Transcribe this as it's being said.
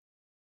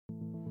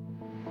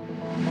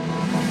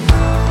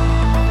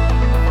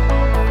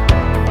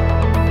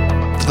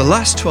the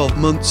last 12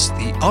 months,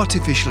 the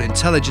artificial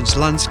intelligence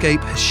landscape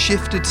has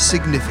shifted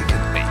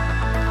significantly,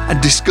 and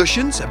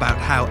discussions about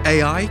how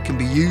AI can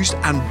be used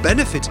and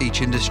benefit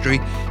each industry,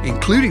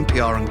 including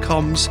PR and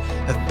comms,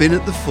 have been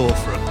at the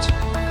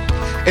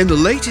forefront. In the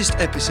latest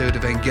episode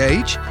of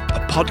Engage,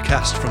 a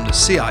podcast from the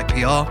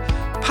CIPR,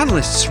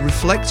 panellists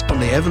reflect on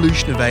the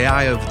evolution of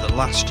AI over the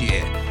last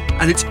year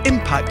and its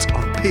impact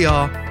on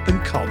PR and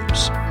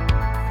comms.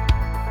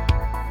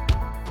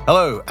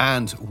 Hello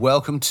and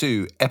welcome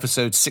to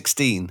episode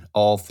 16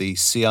 of the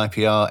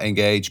CIPR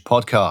Engage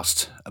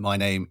podcast. My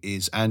name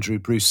is Andrew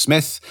Bruce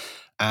Smith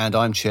and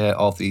I'm chair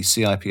of the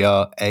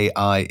CIPR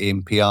AI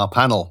in PR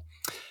panel.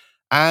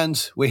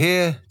 And we're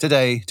here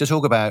today to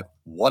talk about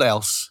what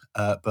else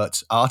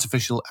but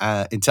artificial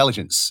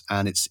intelligence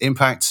and its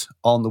impact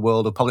on the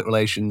world of public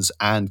relations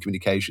and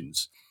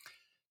communications.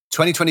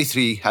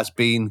 2023 has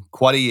been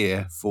quite a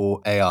year for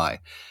AI.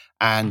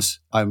 And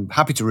I'm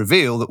happy to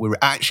reveal that we're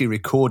actually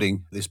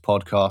recording this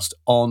podcast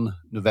on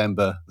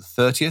November the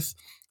 30th.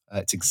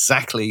 It's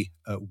exactly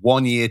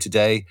 1 year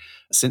today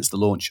since the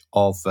launch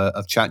of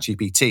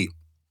ChatGPT.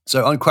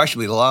 So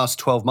unquestionably, the last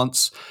 12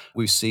 months,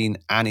 we've seen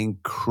an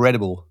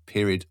incredible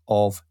period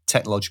of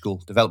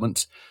technological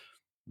development,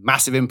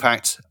 massive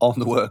impact on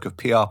the work of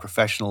PR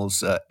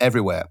professionals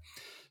everywhere.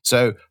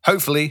 So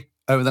hopefully,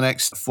 over the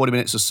next 40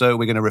 minutes or so,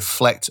 we're going to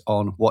reflect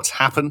on what's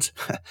happened,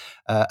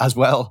 as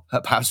well,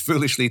 perhaps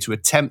foolishly, to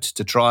attempt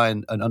to try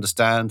and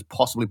understand,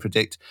 possibly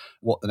predict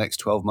what the next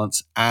 12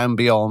 months and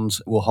beyond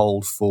will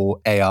hold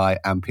for AI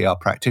and PR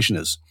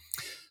practitioners.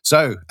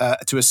 So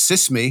to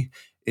assist me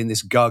in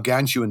this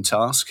gargantuan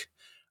task,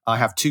 I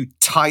have two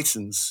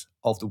titans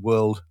of the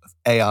world of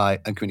AI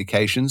and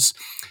communications.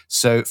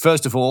 So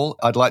first of all,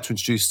 I'd like to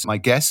introduce my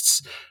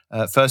guests.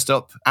 First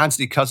up,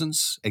 Anthony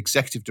Cousins,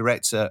 Executive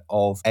Director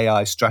of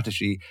AI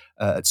Strategy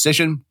at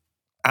Cision.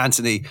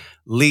 Anthony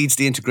leads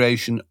the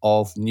integration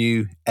of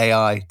new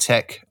AI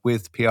tech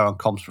with PR and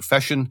comms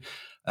profession.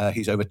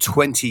 He's over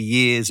 20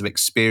 years of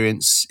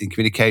experience in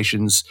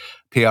communications,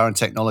 PR and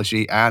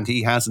technology, and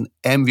he has an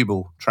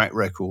enviable track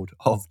record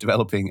of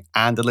developing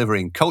and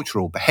delivering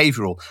cultural,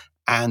 behavioral,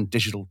 and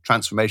digital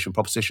transformation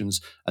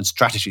propositions and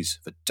strategies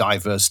for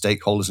diverse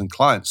stakeholders and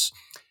clients.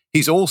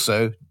 He's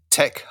also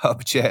Tech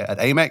Hub Chair at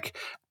AMEC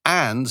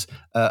and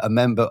a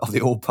member of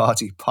the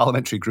All-Party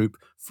Parliamentary Group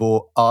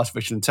for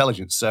Artificial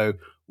Intelligence. So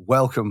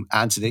welcome,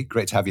 Anthony.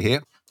 Great to have you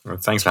here. Well,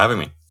 thanks for having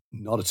me.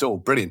 Not at all.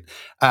 Brilliant.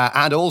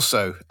 And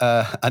also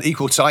an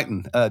equal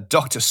titan,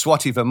 Dr.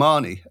 Swati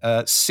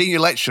Vermani, Senior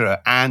Lecturer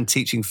and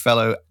Teaching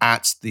Fellow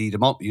at the De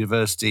Montfort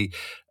University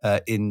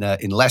in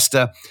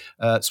Leicester.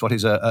 Swati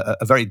is a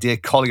very dear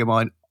colleague of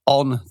mine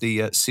on the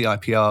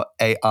CIPR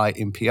AI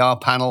in PR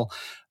panel.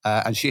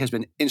 And she has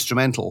been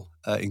instrumental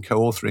in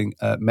co-authoring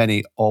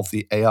many of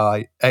the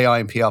AI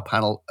and PR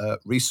panel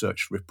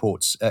research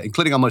reports,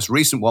 including our most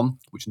recent one,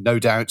 which no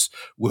doubt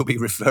we'll be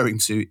referring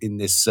to in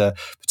this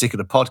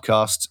particular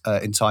podcast,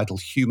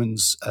 entitled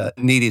Humans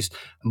Needed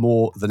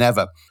More Than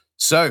Ever.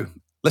 So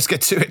let's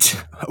get to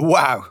it.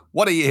 Wow,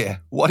 what a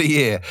year. What a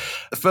year.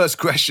 The first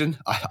question,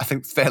 I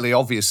think fairly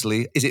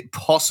obviously, is it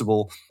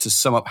possible to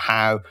sum up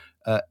how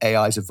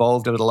AI has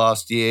evolved over the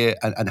last year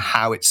and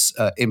how it's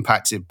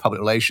impacted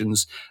public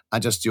relations,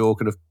 and just your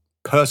kind of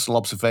personal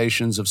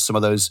observations of some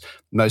of those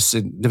most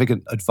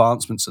significant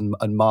advancements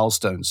and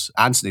milestones?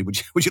 Anthony,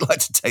 would you like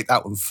to take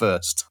that one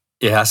first?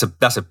 Yeah,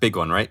 that's a big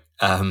one, right?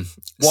 Why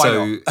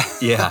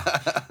not?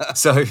 Yeah.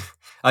 So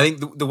I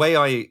think the way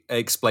I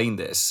explain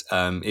this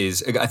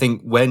is, I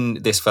think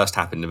when this first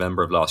happened,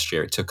 November of last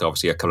year, it took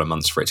obviously a couple of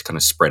months for it to kind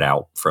of spread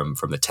out from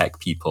the tech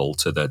people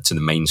to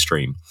the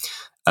mainstream.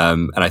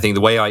 And I think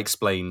the way I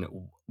explain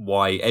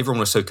why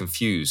everyone was so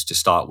confused to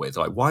start with,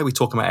 like, why are we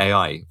talking about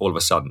AI all of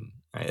a sudden,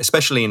 right?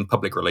 Especially in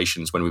public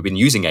relations when we've been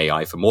using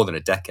AI for more than a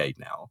decade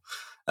now.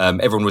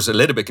 Everyone was a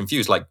little bit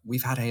confused, like,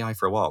 we've had AI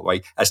for a while,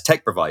 right? As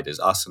tech providers,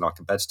 us and our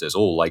competitors,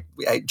 all like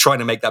trying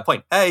to make that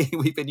point. Hey,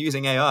 we've been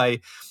using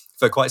AI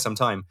for quite some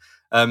time.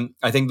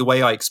 I think the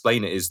way I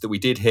explain it is that we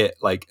did hit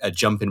like a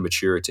jump in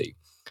maturity,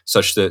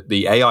 such that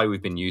the AI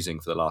we've been using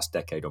for the last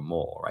decade or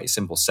more, right,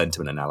 simple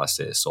sentiment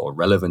analysis or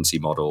relevancy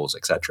models,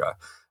 etc.,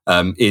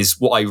 is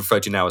what I refer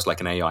to now as like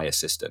an AI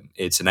assistant.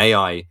 It's an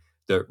AI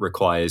that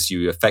requires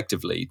you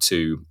effectively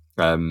to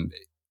kind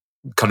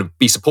of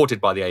be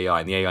supported by the AI,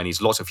 and the AI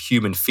needs lots of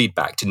human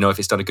feedback to know if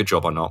it's done a good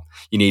job or not.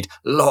 You need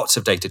lots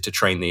of data to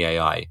train the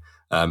AI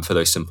for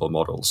those simple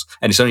models,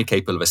 and it's only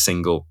capable of a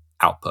single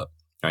output,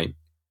 right?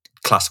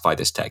 Classify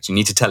this text. You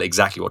need to tell it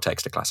exactly what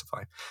text to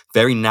classify.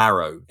 Very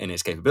narrow in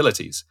its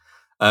capabilities.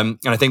 And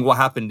I think what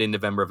happened in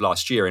November of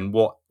last year and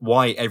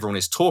why everyone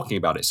is talking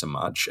about it so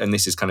much, and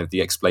this is kind of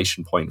the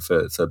explanation point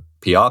for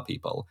PR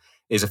people,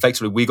 is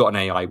effectively we got an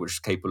AI which is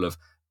capable of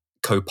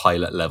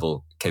co-pilot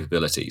level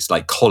capabilities,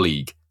 like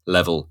colleague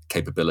level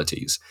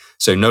capabilities.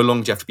 So no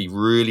longer do you have to be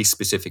really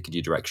specific in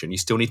your direction. You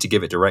still need to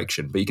give it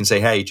direction, but you can say,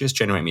 hey, just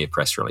generate me a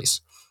press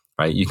release.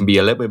 Right? You can be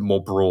a little bit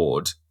more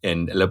broad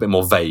and a little bit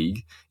more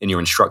vague in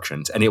your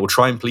instructions, and it will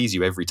try and please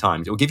you every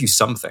time. It will give you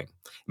something. It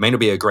may not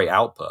be a great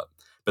output,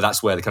 But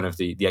that's where the kind of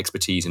the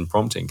expertise in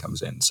prompting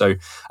comes in. So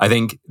I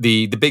think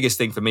the biggest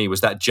thing for me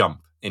was that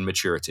jump in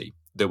maturity,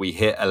 that we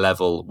hit a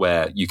level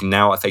where you can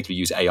now effectively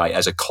use AI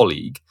as a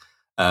colleague.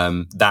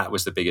 That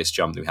was the biggest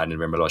jump that we had in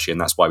November last year,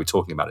 and that's why we're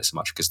talking about it so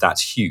much, because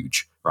that's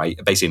huge, right?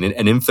 Basically,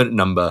 an infinite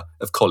number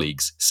of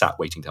colleagues sat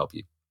waiting to help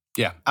you.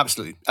 Yeah,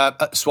 absolutely.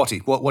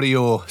 Swati, what are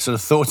your sort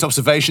of thoughts,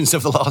 observations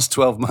of the last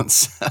 12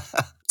 months?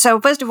 So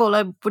first of all,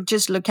 I would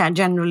just look at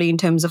generally in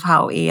terms of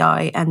how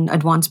AI and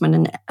advancement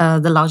in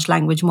the large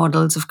language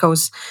models. Of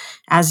course,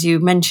 as you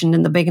mentioned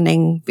in the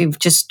beginning, it's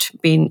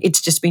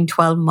just been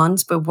 12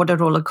 months, but what a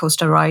roller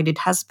coaster ride it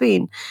has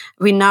been.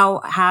 We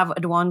now have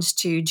advanced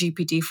to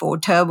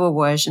GPT-4 Turbo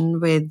version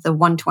with the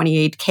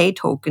 128K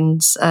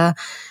tokens.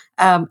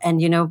 And,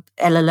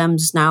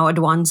 LLMs now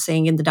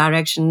advancing in the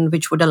direction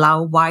which would allow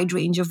a wide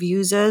range of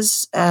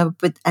users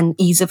with an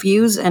ease of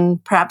use.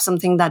 And perhaps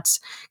something that's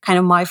kind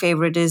of my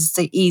favorite is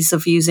the ease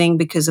of using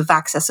because of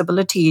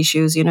accessibility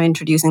issues,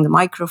 introducing the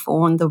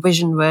microphone, the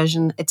vision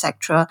version,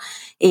 etc.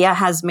 AI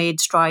has made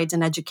strides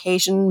in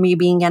education. Me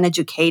being an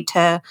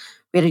educator,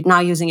 we're now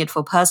using it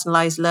for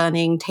personalized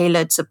learning,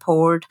 tailored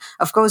support.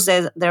 Of course,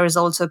 there is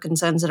also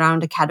concerns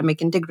around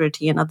academic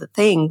integrity and other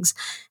things.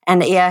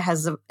 And AI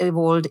has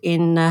evolved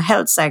in the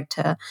health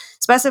sector,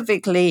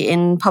 specifically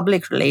in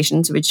public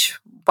relations, which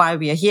why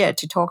we are here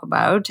to talk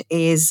about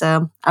is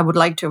I would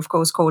like to, of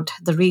course, quote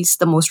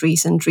the most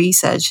recent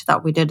research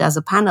that we did as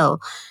a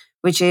panel,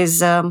 which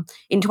is in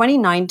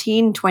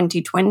 2019,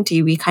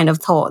 2020, we kind of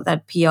thought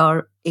that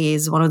PR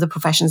is one of the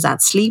professions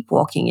that's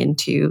sleepwalking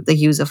into the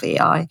use of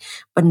AI.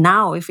 But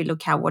now, if we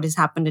look at what has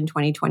happened in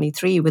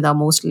 2023 with our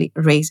most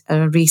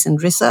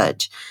recent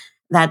research,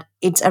 that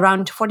it's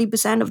around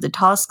 40% of the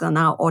tasks are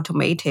now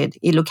automated.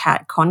 You look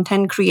at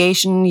content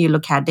creation, you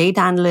look at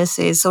data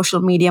analysis,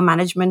 social media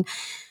management.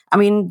 I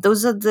mean,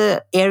 those are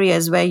the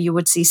areas where you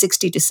would see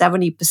 60 to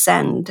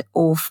 70%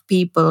 of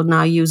people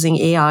now using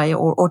AI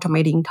or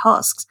automating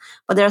tasks.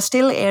 But there are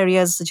still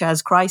areas such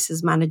as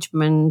crisis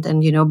management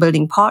and,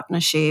 building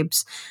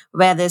partnerships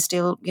where there's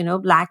still,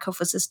 lack of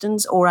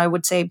assistance, or I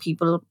would say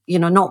people,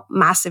 not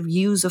massive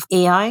use of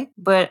AI.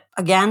 But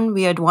again,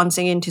 we are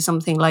advancing into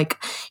something like,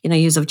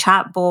 use of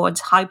chatbots,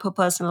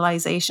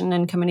 hyper-personalization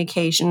and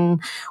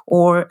communication,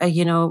 or,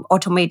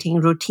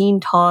 automating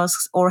routine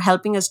tasks, or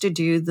helping us to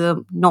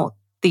do not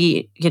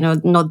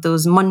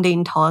those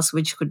mundane tasks,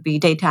 which could be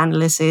data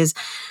analysis.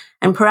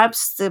 And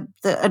perhaps the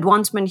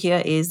advancement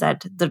here is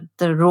that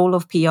the role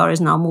of PR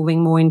is now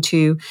moving more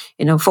into,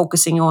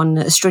 focusing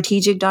on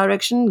strategic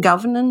direction,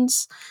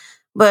 governance.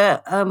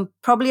 But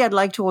probably I'd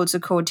like to also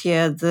quote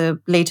here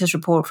the latest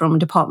report from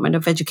Department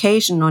of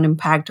Education on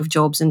impact of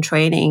jobs and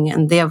training.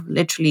 And they have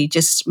literally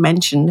just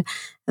mentioned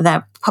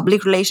that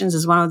public relations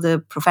is one of the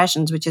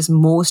professions which is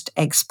most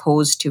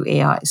exposed to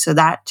AI. So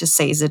that just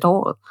says it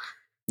all.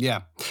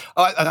 Yeah,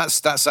 and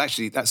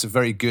that's a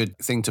very good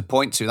thing to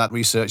point to. That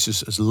research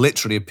has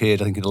literally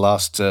appeared, I think, in the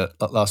last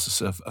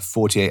sort of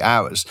 48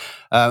 hours.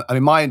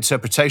 My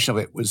interpretation of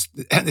it was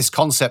this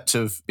concept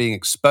of being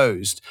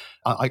exposed.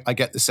 I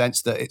get the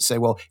sense that it's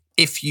well,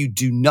 if you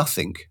do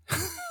nothing,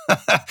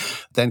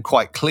 then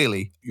quite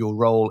clearly your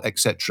role,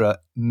 etc.,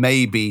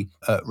 may be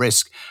at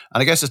risk.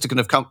 And I guess just to kind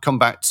of come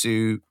back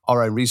to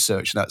our own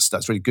research, and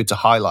that's really good to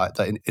highlight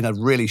that in a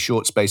really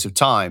short space of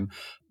time,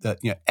 that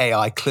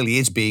AI clearly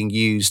is being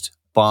used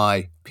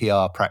by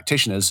PR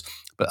practitioners.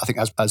 But I think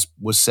as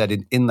was said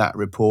in that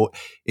report,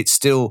 it's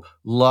still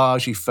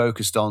largely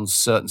focused on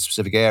certain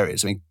specific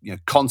areas. I mean,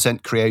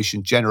 content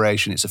creation,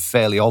 generation, it's a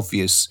fairly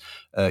obvious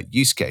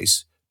use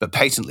case. But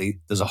patently,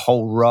 there's a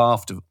whole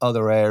raft of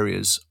other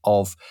areas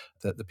of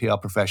the PR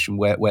profession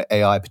where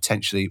AI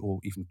potentially or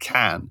even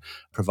can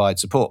provide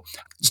support.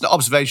 It's an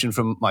observation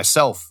from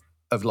myself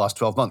over the last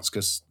 12 months,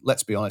 because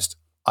let's be honest,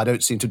 I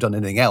don't seem to have done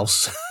anything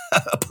else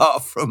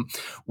apart from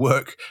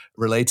work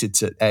related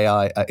to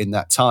AI in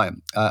that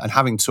time. And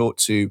having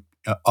talked to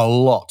a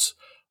lot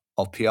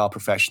of PR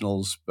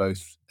professionals,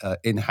 both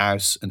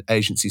in-house and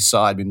agency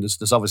side, I mean,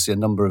 there's obviously a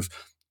number of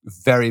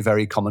very,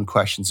 very common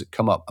questions that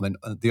come up. I mean,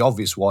 the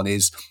obvious one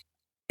is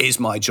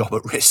my job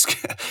at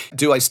risk?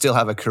 Do I still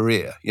have a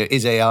career?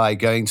 Is AI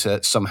going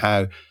to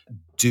somehow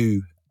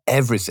do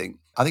everything?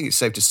 I think it's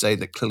safe to say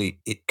that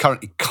clearly it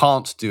currently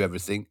can't do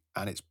everything.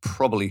 And it's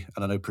probably,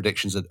 and I know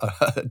predictions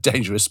are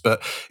dangerous,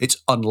 but it's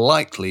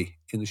unlikely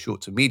in the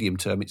short to medium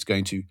term it's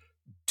going to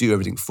do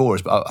everything for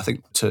us. But I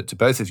think to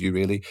both of you,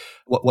 really,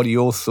 what are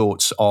your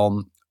thoughts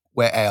on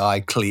where AI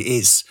clearly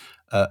is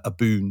a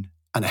boon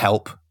and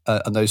help,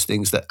 and those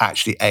things that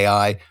actually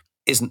AI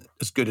isn't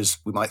as good as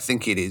we might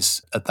think it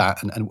is at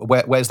that, and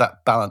where's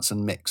that balance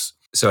and mix?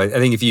 So I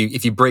think if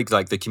you break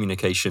like the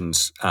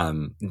communications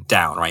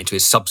down right into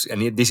its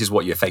and this is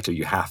what you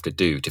have to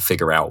do to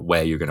figure out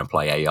where you're going to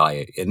apply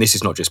AI. And this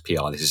is not just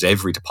PR. This is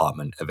every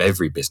department of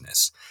every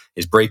business,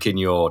 is breaking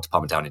your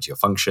department down into your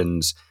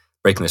functions,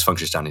 breaking those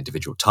functions down into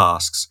individual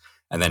tasks,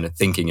 and then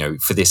thinking,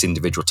 for this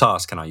individual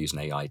task, can I use an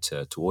AI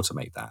to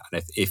automate that?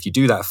 And if you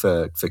do that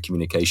for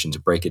communication, to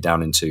break it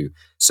down into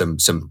some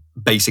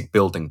basic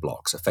building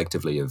blocks,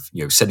 effectively, of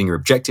setting your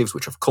objectives,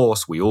 which of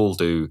course we all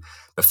do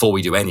before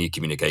we do any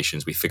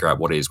communications. We figure out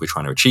what it is we're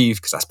trying to achieve,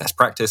 because that's best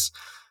practice.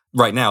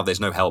 Right now, there's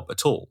no help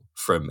at all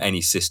from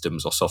any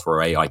systems or software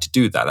or AI to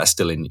do that. That's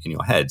still in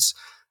your heads.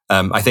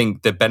 I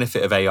think the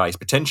benefit of AI is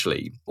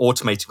potentially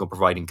automating or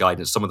providing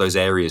guidance, some of those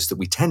areas that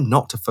we tend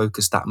not to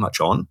focus that much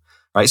on,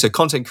 right? So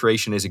content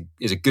creation is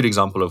a good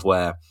example of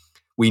where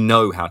we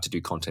know how to do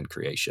content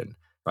creation,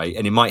 right?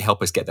 And it might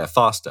help us get there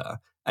faster,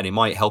 and it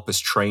might help us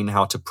train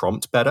how to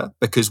prompt better,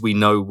 because we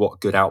know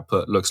what good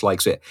output looks like.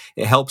 So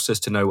it helps us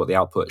to know what the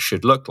output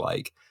should look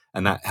like,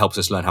 and that helps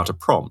us learn how to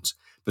prompt.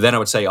 But then I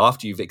would say,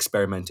 after you've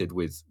experimented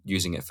with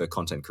using it for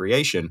content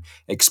creation,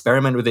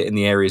 experiment with it in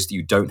the areas that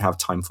you don't have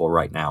time for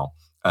right now.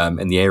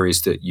 And the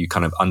areas that you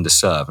kind of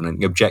underserve, and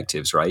the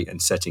objectives, right?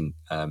 And setting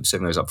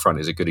those up front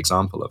is a good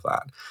example of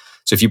that.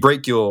 So if you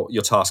break your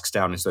tasks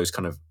down into those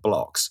kind of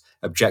blocks,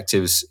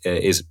 objectives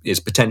is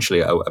potentially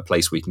a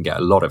place where you can get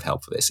a lot of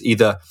help for this.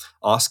 Either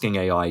asking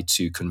AI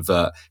to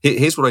convert,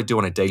 here's what I do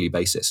on a daily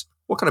basis.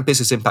 What kind of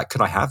business impact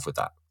could I have with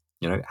that?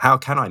 How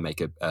can I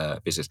make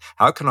a business?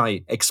 How can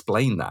I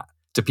explain that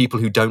to people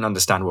who don't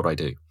understand what I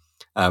do?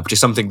 Which is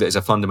something that is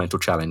a fundamental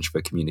challenge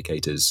for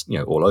communicators,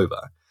 all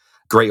over.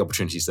 Great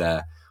opportunities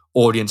there.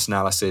 Audience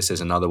analysis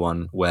is another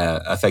one where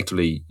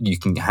effectively you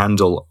can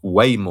handle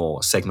way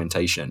more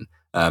segmentation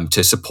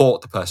to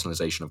support the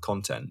personalization of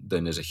content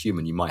than as a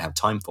human you might have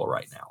time for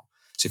right now.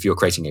 So if you're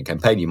creating a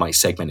campaign, you might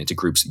segment into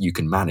groups that you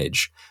can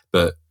manage,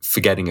 but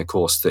forgetting, of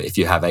course, that if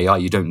you have AI,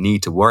 you don't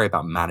need to worry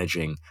about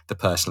managing the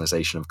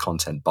personalization of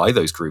content by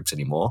those groups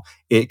anymore.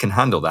 It can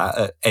handle that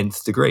at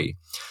nth degree.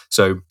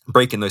 So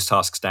breaking those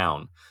tasks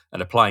down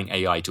and applying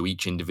AI to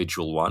each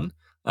individual one,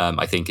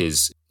 I think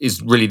is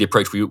really the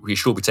approach we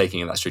should be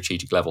taking at that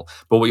strategic level.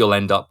 But what you'll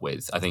end up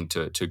with, I think,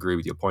 to agree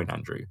with your point,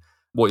 Andrew,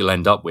 what you'll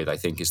end up with, I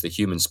think, is the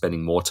humans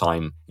spending more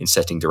time in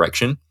setting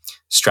direction,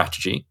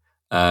 strategy,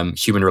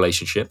 human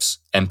relationships,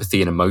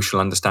 empathy and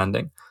emotional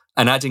understanding,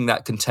 and adding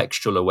that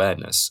contextual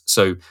awareness.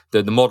 So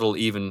the model,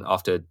 even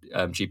after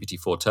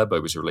GPT-4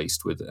 Turbo was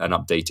released with an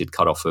updated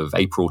cutoff of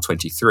April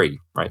 23,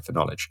 right, for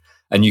knowledge,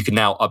 and you can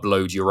now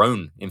upload your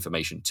own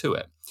information to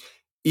it.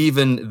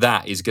 Even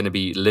that is going to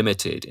be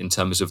limited in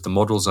terms of the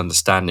model's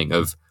understanding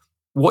of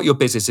what your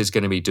business is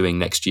going to be doing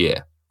next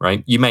year,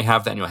 right? You may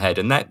have that in your head,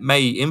 and that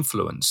may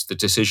influence the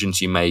decisions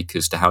you make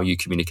as to how you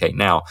communicate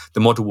now.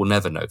 The model will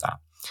never know that.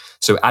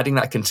 So adding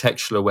that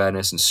contextual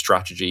awareness and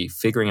strategy,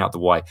 figuring out the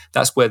why,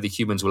 that's where the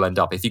humans will end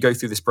up. If you go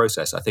through this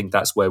process, I think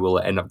that's where we'll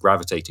end up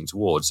gravitating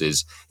towards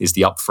is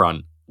the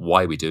upfront,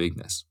 why are we doing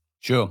this?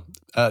 Sure.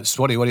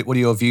 Swati, what are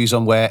your views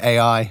on where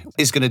AI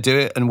is going to do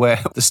it and where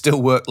there's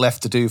still work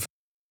left to do?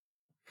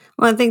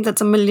 Well, I think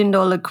that's $1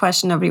 million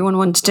question. Everyone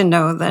wants to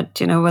know that,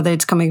 whether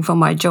it's coming from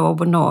my job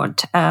or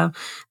not. A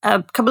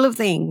couple of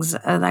things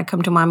that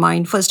come to my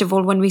mind. First of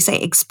all, when we say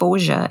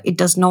exposure, it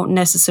does not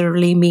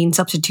necessarily mean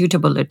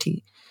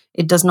substitutability.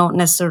 It does not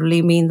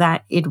necessarily mean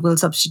that it will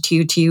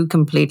substitute you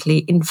completely.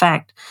 In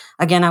fact,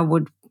 again, I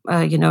would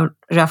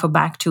refer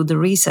back to the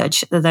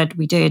research that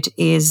we did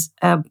is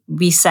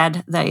we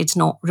said that it's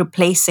not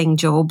replacing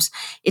jobs.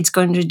 It's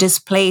going to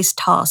displace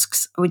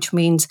tasks, which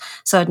means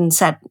certain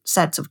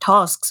sets of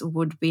tasks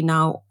would be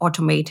now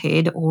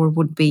automated or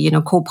would be,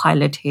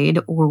 co-piloted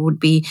or would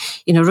be,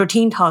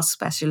 routine tasks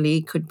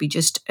especially could be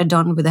just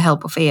done with the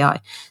help of AI.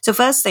 So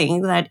first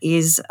thing that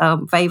is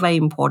very, very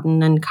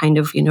important and kind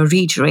of,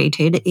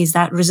 reiterated is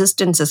that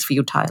resistance is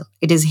futile.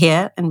 It is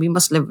here and we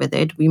must live with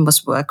it. We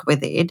must work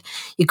with it.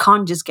 You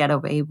can't just get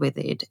away with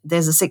it.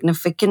 There's a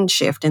significant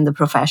shift in the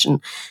profession.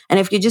 And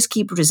if you just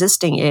keep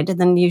resisting it,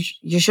 then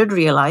you should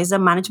realize that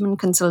management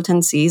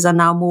consultancies are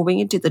now moving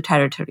into the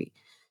territory.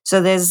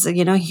 So there's,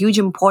 huge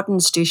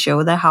importance to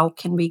show that how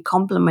can we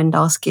complement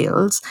our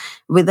skills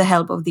with the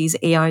help of these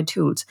AI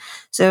tools.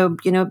 So,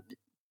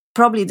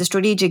 probably the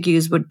strategic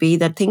use would be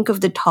that think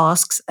of the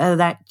tasks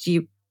that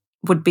you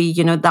would be,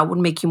 that would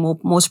make you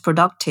most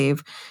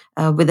productive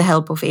with the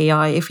help of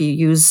AI if you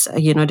use,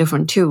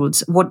 different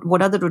tools.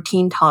 What are the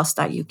routine tasks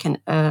that you can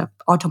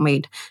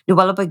automate?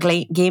 Develop a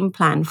game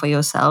plan for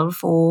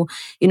yourself. Or,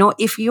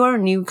 if you're a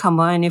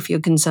newcomer and if you're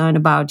concerned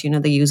about,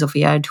 the use of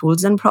AI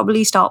tools, then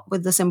probably start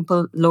with the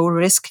simple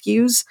low-risk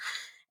use.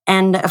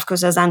 And of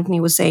course, as Anthony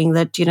was saying,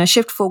 that,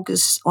 shift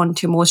focus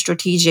onto more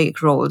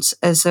strategic roles.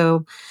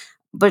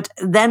 But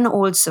then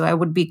also I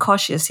would be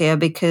cautious here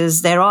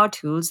because there are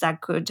tools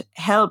that could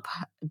help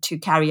to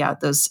carry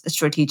out those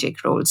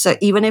strategic roles. So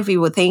even if we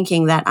were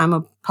thinking that I'm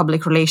a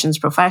public relations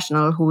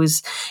professional who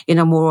is,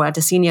 more at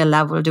a senior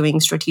level doing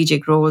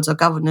strategic roles or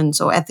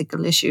governance or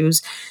ethical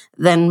issues,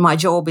 then my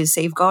job is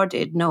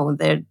safeguarded. No,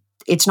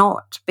 it's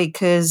not,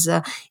 because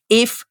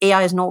if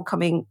AI is not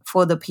coming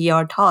for the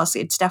PR task,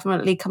 it's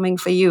definitely coming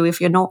for you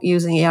if you're not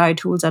using AI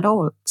tools at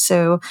all.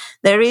 So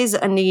there is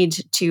a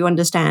need to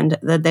understand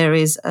that there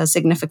is a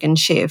significant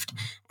shift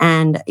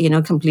and,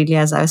 completely,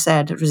 as I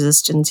said,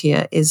 resistance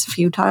here is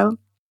futile.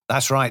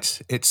 That's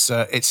right. It's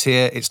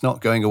here. It's not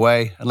going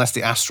away. Unless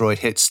the asteroid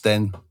hits,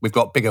 then we've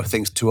got bigger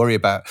things to worry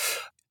about.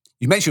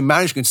 You mentioned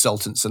management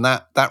consultants, and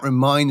that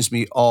reminds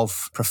me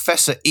of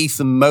Professor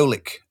Ethan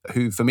Mollick,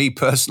 who for me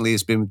personally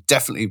has been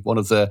definitely one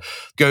of the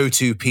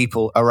go-to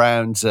people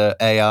around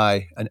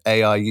AI and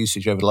AI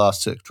usage over the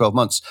last 12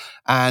 months.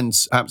 And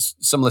perhaps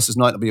some listeners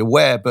might not be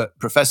aware, but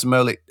Professor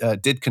Mollick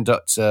did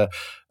conduct a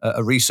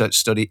research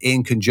study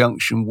in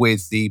conjunction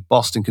with the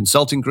Boston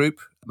Consulting Group,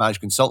 a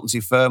management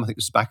consultancy firm. I think it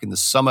was back in the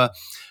summer,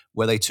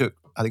 where they took,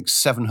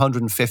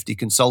 750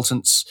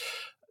 consultants,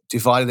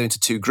 divided them into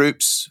two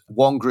groups.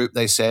 One group,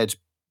 they said,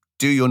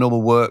 do your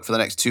normal work for the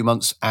next 2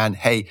 months and,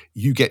 hey,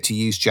 you get to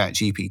use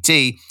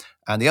ChatGPT.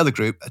 And the other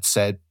group had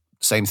said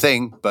same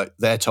thing, but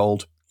they're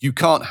told you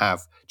can't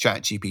have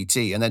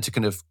ChatGPT. And then to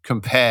kind of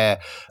compare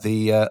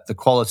the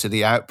quality of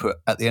the output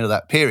at the end of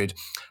that period.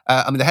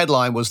 The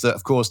headline was that,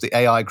 of course, the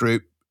AI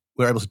group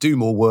were able to do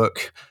more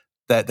work.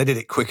 They did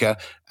it quicker,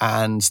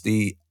 and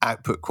the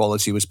output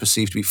quality was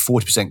perceived to be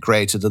 40%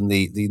 greater than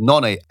the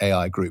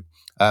non-AI group.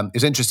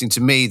 It's interesting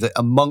to me that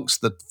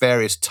amongst the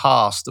various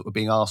tasks that were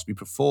being asked to be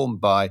performed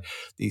by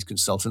these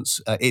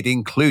consultants, it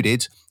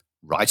included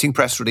writing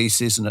press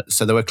releases, and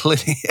so there were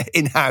clearly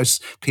in-house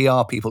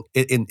PR people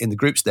in the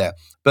groups there.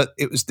 But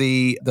it was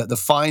the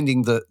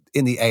finding that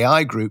in the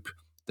AI group,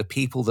 the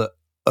people that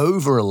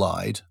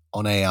over-relied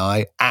on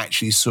AI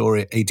actually saw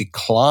a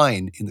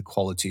decline in the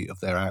quality of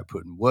their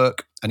output and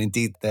work, and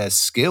indeed their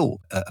skill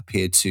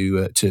appeared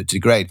to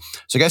degrade.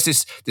 So I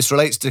guess this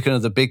relates to kind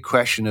of the big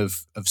question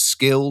of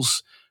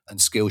skills and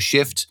skill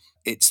shift.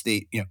 It's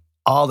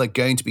are there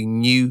going to be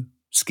new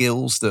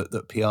skills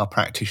that PR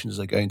practitioners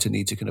are going to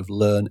need to kind of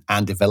learn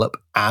and develop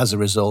as a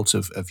result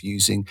of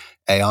using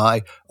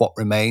AI? What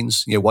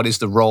remains? What is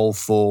the role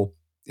for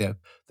the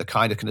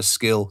kind of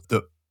skill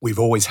that we've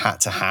always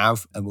had to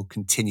have and will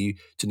continue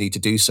to need to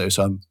do so?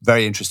 So I'm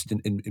very interested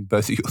in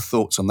both of your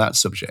thoughts on that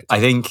subject.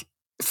 I think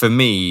for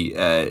me,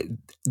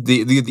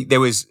 there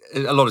was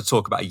a lot of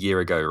talk about a year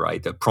ago,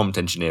 right, that prompt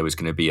engineer was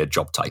going to be a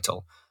job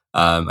title.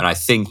 And I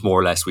think more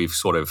or less we've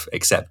sort of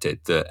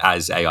accepted that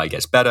as AI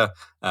gets better,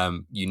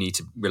 you need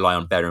to rely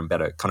on better and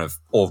better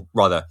or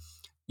rather,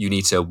 you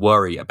need to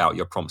worry about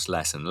your prompts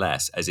less and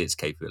less as its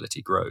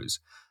capability grows.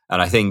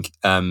 And I think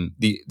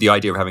the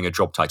idea of having a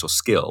job title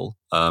skill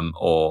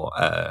or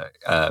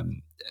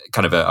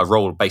kind of a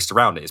role based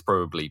around it is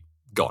probably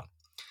gone.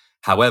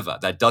 However,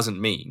 that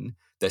doesn't mean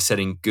that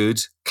setting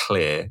good,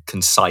 clear,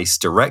 concise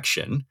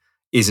direction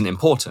isn't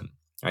important.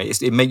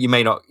 Right? You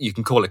may not, you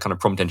can call it kind of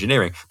prompt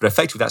engineering, but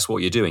effectively that's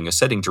what you're doing. You're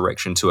setting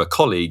direction to a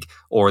colleague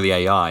or the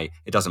AI.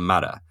 It doesn't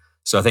matter.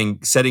 So I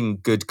think setting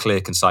good,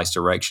 clear, concise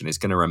direction is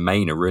going to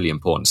remain a really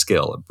important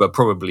skill, but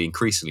probably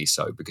increasingly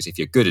so, because if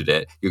you're good at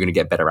it, you're going to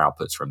get better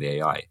outputs from the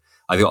AI.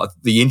 I thought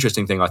the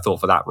interesting thing I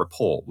thought for that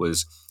report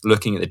was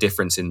looking at the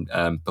difference in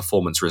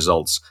performance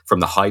results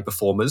from the high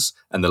performers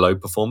and the low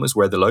performers,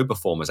 where the low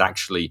performers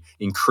actually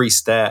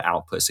increased their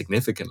output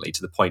significantly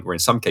to the point where in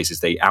some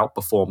cases they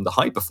outperformed the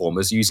high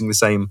performers using the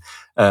same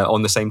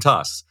on the same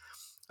tasks.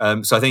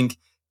 So I think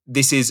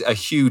this is a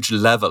huge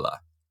leveler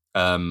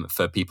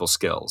for people's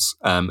skills.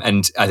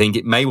 And I think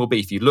it may well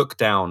be, if you look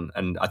down,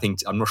 and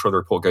I'm not sure the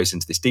report goes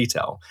into this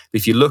detail, but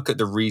if you look at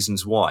the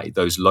reasons why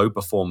those low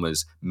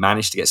performers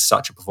managed to get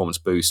such a performance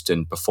boost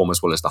and perform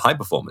as well as the high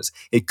performers,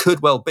 it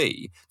could well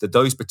be that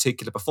those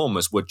particular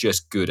performers were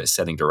just good at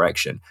setting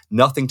direction,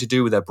 nothing to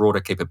do with their broader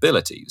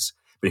capabilities.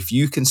 But if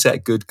you can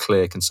set good,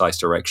 clear, concise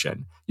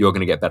direction, you're going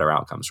to get better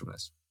outcomes from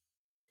this.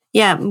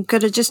 Yeah, I'm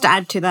going to just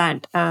add to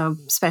that,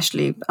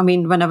 especially,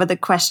 whenever the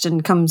question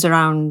comes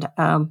around,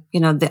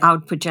 the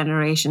output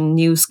generation,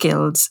 new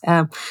skills,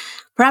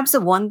 perhaps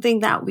the one thing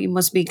that we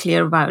must be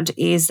clear about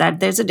is that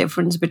there's a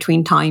difference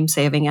between time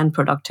saving and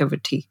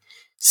productivity.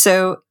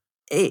 So,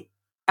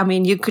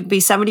 you could be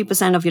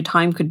 70% of your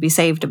time could be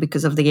saved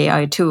because of the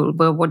AI tool,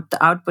 but what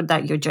the output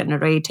that you're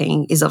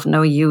generating is of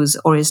no use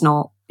or is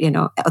not,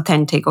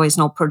 authentic or is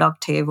not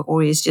productive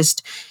or is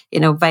just,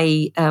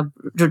 very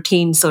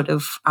routine sort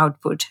of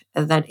output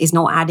that is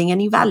not adding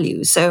any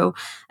value. So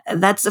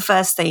that's the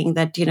first thing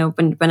that,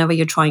 whenever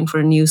you're trying for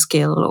a new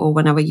skill or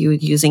whenever you're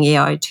using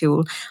AI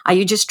tool, are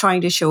you just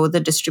trying to show the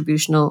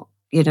distributional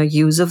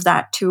use of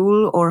that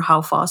tool or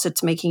how fast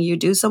it's making you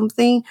do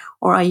something?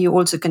 Or are you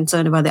also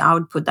concerned about the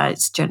output that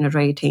it's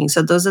generating?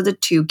 So those are the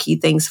two key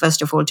things,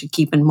 first of all, to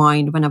keep in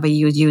mind whenever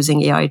you're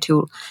using AI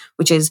tool,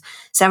 which is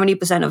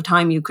 70% of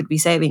time you could be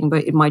saving,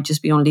 but it might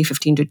just be only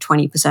 15 to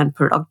 20%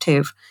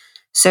 productive.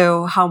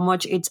 So how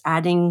much it's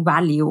adding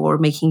value or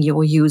making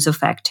your use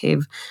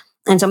effective.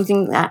 And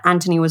something that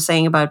Anthony was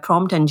saying about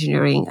prompt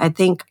engineering, I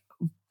think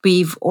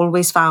we've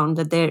always found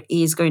that there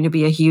is going to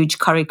be a huge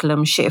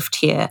curriculum shift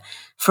here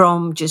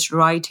from just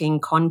writing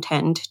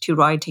content to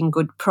writing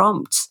good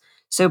prompts.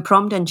 So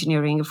prompt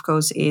engineering, of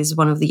course, is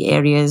one of the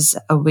areas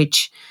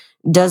which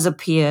does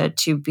appear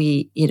to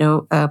be,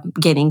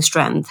 gaining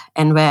strength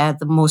and where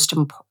the most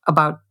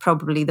about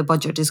probably the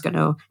budget is going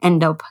to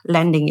end up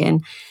landing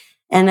in.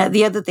 And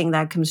the other thing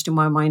that comes to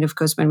my mind, of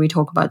course, when we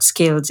talk about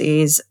skills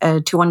is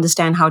to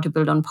understand how to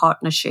build on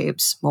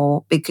partnerships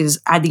more, because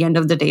at the end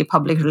of the day,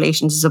 public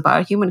relations is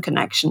about human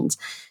connections.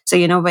 So,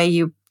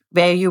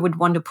 where you would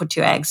want to put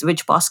your eggs,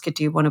 which basket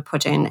do you want to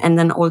put in? And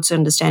then also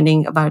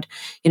understanding about,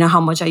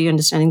 how much are you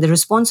understanding the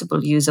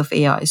responsible use of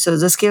AI? So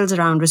the skills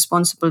around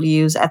responsible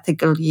use,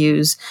 ethical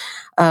use,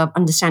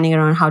 understanding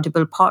around how to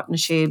build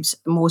partnerships,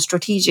 more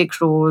strategic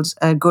roles,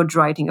 good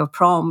writing of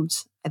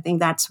prompts. I think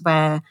that's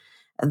where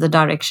the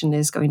direction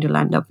is going to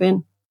land up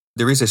in.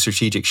 There is a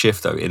strategic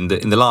shift, though, in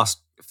the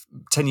last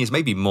 10 years,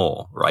 maybe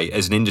more, right?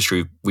 As an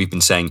industry, we've been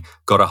saying,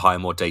 got to hire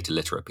more data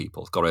literate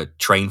people, got to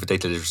train for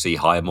data literacy,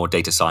 hire more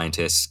data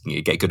scientists,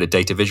 get good at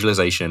data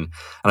visualization.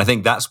 And I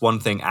think that's one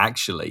thing,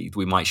 actually,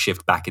 we might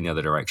shift back in the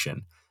other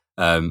direction,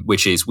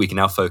 which is we can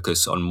now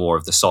focus on more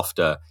of the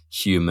softer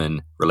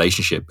human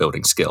relationship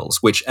building skills,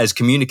 which as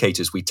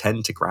communicators, we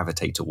tend to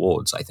gravitate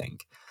towards, I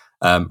think.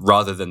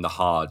 Rather than the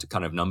hard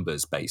kind of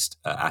numbers-based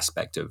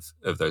aspect of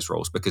those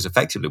roles, because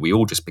effectively we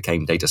all just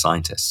became data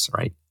scientists,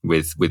 right?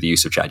 With the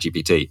use of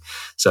ChatGPT.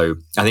 So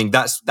I think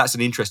that's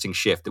an interesting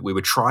shift, that we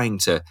were trying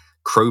to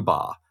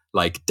crowbar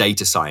like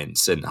data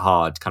science and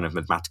hard kind of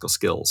mathematical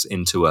skills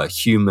into a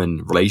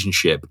human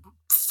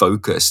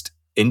relationship-focused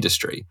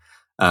industry.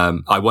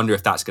 I wonder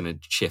if that's going to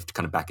shift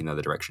kind of back in the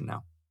other direction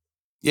now.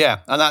 Yeah,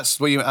 and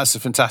that's a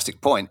fantastic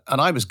point.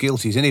 And I was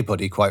guilty as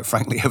anybody, quite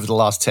frankly, over the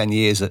last 10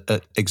 years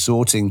at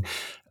exhorting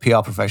PR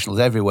professionals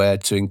everywhere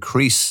to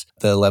increase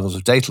their levels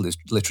of data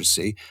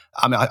literacy.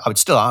 I mean, I would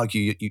still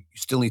argue you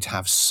still need to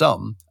have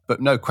some, but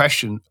no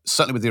question,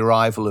 certainly with the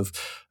arrival of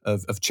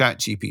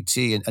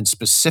ChatGPT and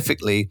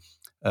specifically,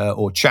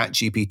 or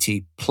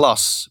ChatGPT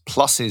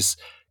Plus's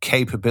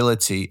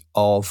capability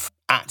of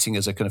acting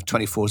as a kind of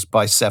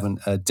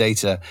 24/7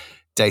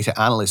 data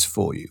analyst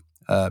for you.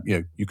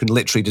 You can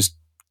literally just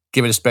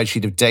give it a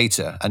spreadsheet of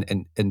data.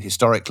 And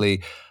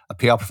historically, a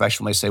PR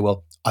professional may say,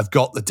 well, I've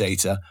got the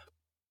data,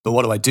 but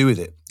what do I do with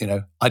it?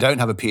 I don't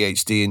have a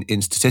PhD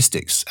in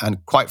statistics.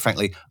 And quite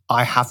frankly,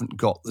 I haven't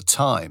got the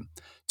time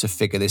to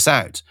figure this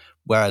out.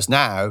 Whereas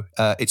now,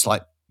 it's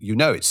like,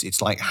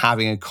 it's like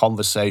having a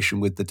conversation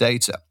with the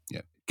data.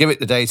 Give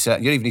it the data.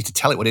 You don't even need to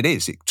tell it what it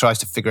is. It tries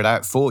to figure it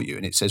out for you.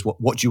 And it says,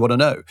 what do you want to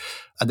know?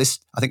 And this,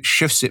 I think,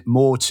 shifts it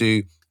more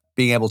to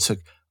being able to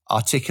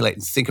articulate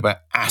and think about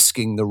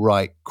asking the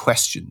right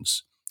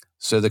questions.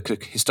 So the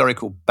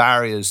historical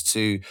barriers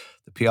to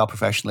the PR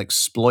professional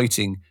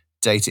exploiting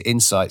data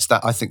insights,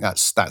 that I think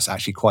that's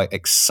actually quite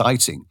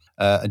exciting.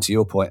 And to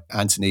your point,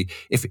 Anthony,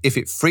 if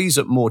it frees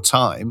up more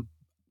time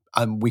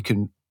and we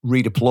can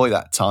redeploy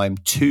that time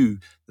to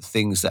the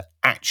things that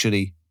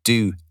actually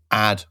do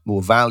add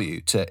more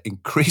value to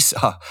increase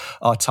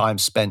our time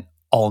spent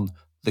on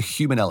the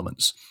human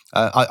elements.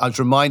 I was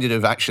reminded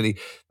of, actually,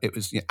 it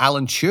was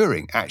Alan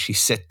Turing actually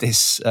said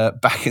this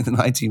back in the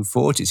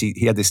 1940s.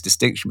 He had this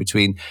distinction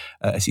between,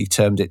 as he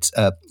termed it,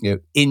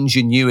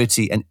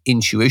 ingenuity and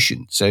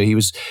intuition. So he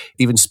was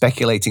even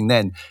speculating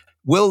then,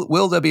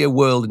 will there be a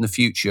world in the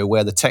future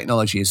where the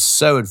technology is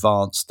so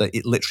advanced that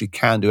it literally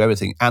can do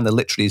everything and there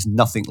literally is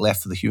nothing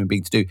left for the human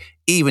being to do?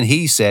 Even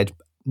he said,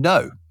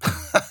 no,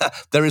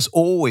 there is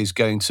always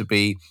going to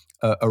be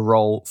a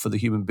role for the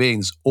human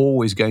beings,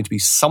 always going to be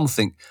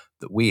something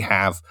that we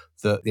have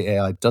that the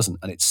AI doesn't.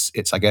 And it's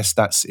I guess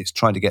it's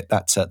trying to get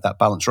that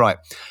balance right.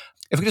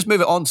 If we just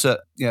move it on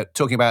to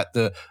talking about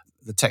the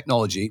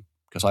technology,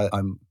 because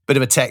I'm a bit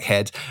of a tech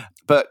head,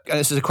 but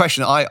this is a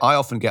question I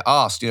often get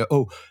asked.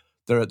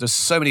 There's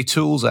so many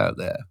tools out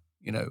there.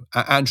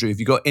 Andrew, have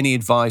you got any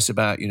advice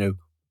about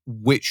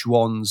which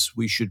ones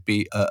we should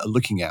be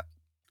looking at?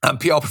 And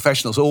PR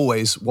professionals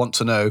always want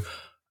to know,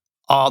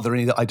 are there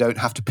any that I don't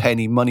have to pay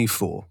any money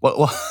for?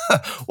 What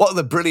are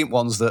the brilliant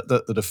ones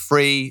that are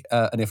free?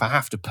 And if I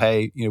have to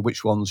pay,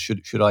 which ones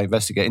should I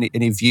investigate?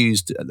 Any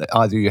views that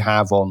either you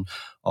have on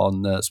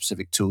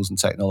specific tools and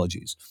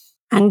technologies?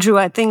 Andrew,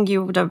 I think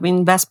you would have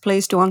been best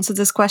placed to answer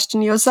this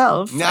question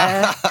yourself.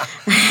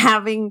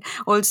 Having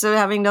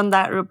done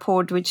that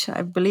report, which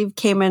I believe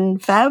came in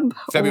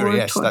February,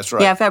 yes, that's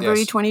right. Yeah, February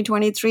yes.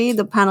 2023.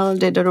 The panel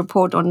did a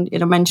report on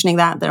mentioning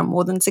that there are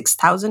more than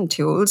 6,000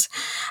 tools.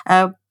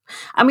 I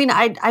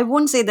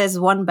wouldn't say there's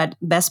one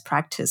best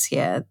practice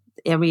here.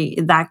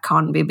 That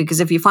can't be, because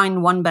if you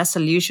find one best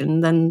solution,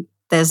 then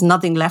there's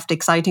nothing left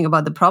exciting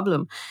about the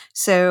problem.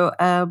 So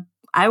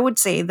I would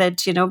say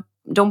that,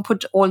 don't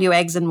put all your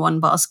eggs in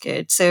one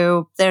basket.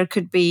 So there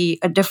could be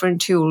a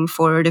different tool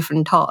for a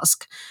different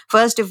task.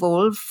 First of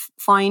all,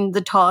 find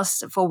the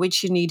task for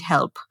which you need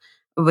help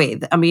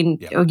with.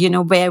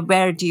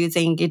 Where do you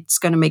think it's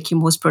going to make you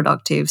most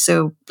productive?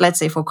 So let's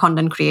say for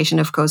content creation,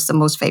 of course, the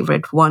most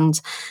favorite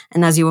ones.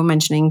 And as you were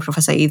mentioning,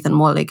 Professor Ethan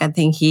Mollick, I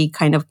think he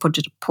kind of put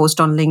a post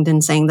on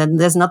LinkedIn saying that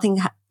there's nothing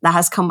that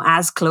has come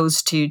as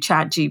close to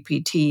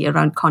ChatGPT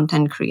around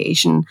content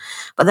creation.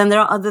 But then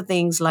there are other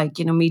things like,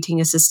 meeting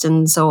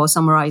assistance or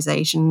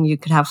summarization. You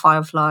could have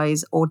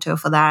Firefly's Auto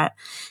for that.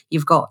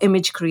 You've got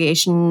image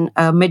creation,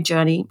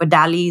 Midjourney, but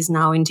DALL-E is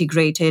now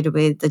integrated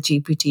with the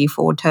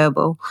GPT-4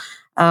 Turbo.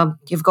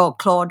 You've got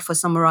Claude for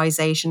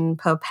summarization,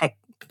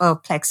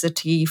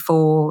 Perplexity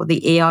for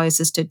the AI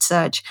assisted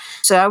search.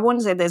 So I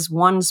wouldn't say there's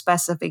one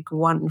specific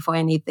one for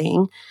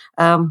anything.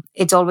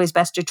 It's always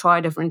best to try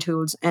different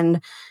tools.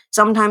 And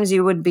sometimes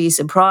you would be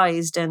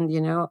surprised and,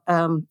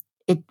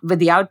 with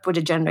the output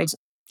it generates.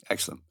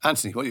 Excellent.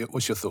 Anthony,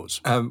 what's your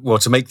thoughts? Well,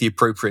 to make the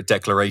appropriate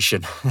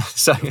declaration.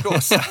 So, of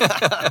course. so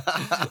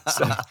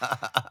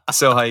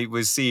I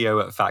was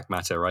CEO at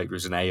FactMatter, right? It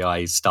was an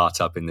AI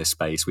startup in this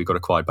space. We got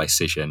acquired by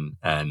Cision.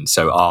 And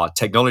so our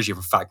technology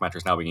from FactMatter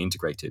is now being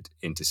integrated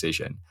into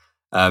Cision.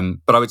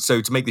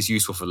 So to make this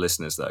useful for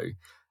listeners, though,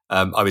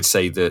 I would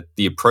say that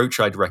the approach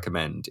I'd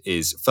recommend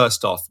is,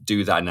 first off,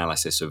 do that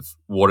analysis of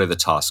what are the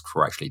tasks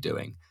we're actually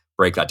doing.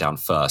 Break that down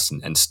first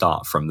and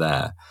start from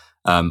there.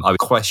 I would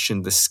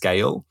question the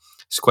scale,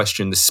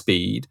 question the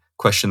speed,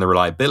 question the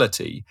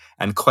reliability,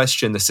 and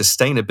question the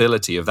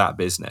sustainability of that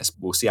business.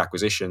 We'll see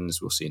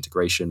acquisitions, we'll see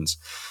integrations.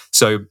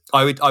 So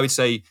I would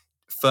say,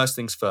 first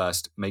things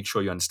first, make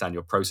sure you understand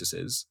your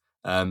processes.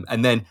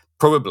 And then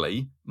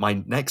probably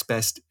my next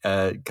best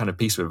kind of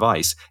piece of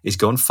advice is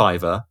go on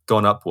Fiverr, go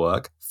on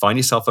Upwork, find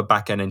yourself a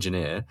back-end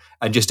engineer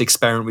and just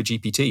experiment with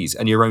GPTs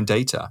and your own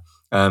data.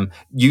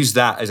 Use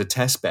that as a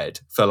test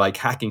bed for like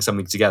hacking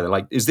something together.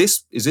 Like, is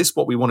this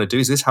what we want to do?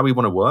 Is this how we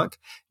want to work?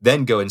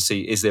 Then go and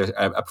see, is there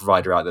a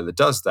provider out there that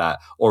does that?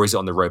 Or is it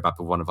on the roadmap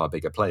of one of our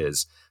bigger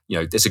players?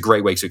 It's a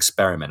great way to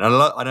experiment. And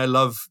I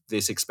love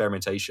this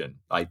experimentation.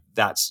 Like,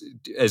 that's,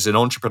 as an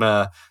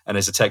entrepreneur and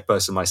as a tech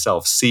person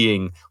myself,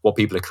 seeing what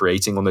people are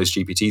creating on those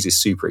GPTs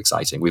is super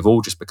exciting. We've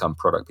all just become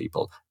product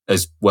people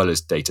as well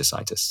as data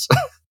scientists.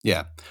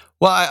 Yeah.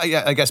 Well,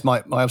 I guess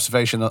my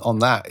observation on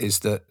that is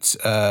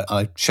that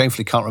I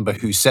shamefully can't remember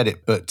who said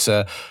it, but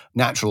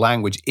natural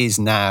language is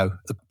now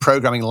the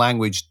programming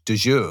language du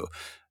jour.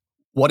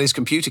 What is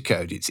computer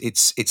code?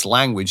 It's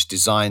language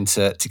designed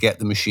to get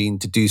the machine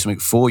to do something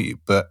for you.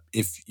 But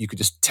if you could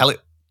just tell it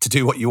to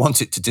do what you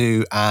want it to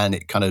do and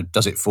it kind of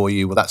does it for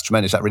you, well, that's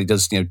tremendous. That really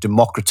does,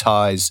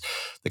 democratize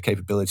the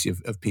capability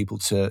of people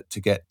to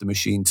get the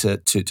machine to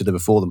deliver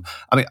for them.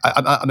 I mean,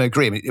 I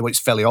agree. I mean, it's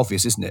fairly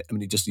obvious, isn't it? I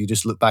mean, you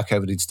just look back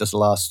over just the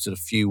last sort of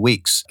few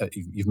weeks.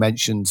 You've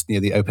mentioned the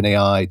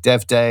OpenAI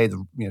Dev Day,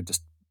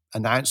 just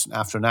announcement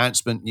after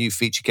announcement, new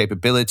feature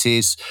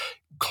capabilities.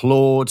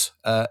 Claude,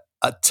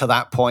 to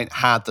that point,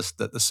 had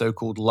the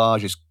so-called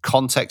largest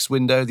context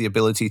window, the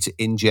ability to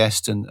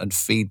ingest and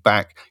feed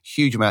back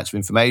huge amounts of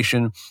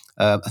information.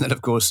 And then,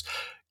 of course,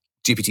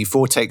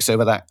 GPT-4 takes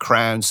over that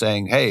crown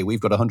saying, hey, we've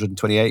got a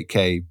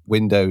 128K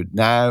window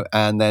now.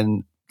 And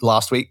then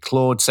last week,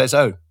 Claude says,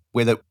 oh,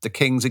 we're the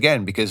kings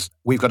again because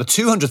we've got a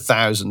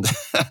 200,000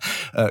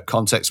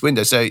 context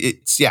window. So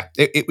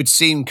it would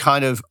seem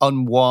kind of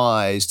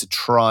unwise to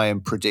try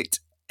and predict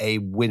a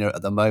winner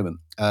at the moment.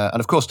 And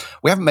of course,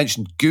 we haven't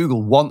mentioned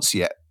Google once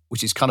yet,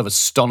 which is kind of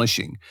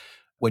astonishing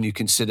when you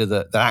consider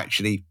that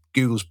actually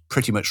Google's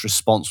pretty much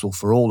responsible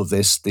for all of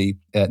this. The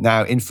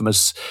now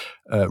infamous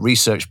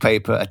research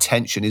paper,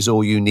 Attention is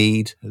All You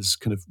Need,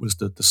 was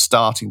the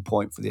starting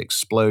point for the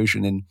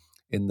explosion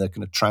in the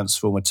kind of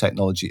transformer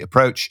technology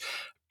approach.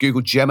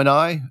 Google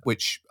Gemini,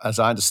 which, as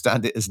I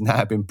understand it, has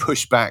now been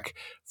pushed back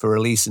for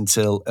release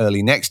until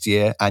early next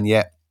year, and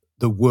yet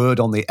the word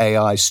on the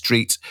AI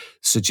street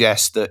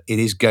suggests that it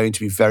is going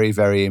to be very,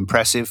 very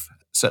impressive,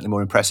 certainly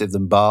more impressive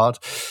than Bard.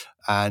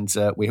 And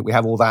we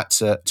have all that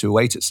to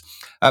await us.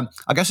 I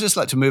guess I'd just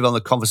like to move on the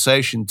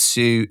conversation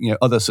to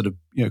other sort of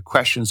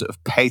questions that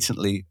have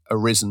patently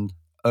arisen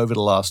over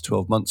the last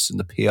 12 months in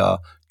the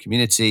PR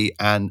community,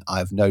 and I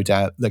have no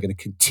doubt they're going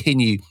to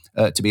continue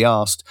to be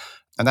asked.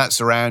 And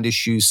that's around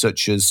issues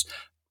such as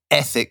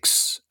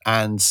ethics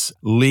and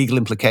legal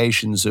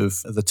implications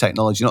of the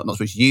technology, not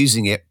so much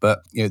using it,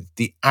 but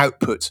the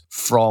output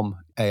from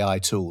AI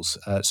tools.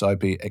 So I'd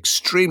be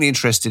extremely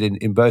interested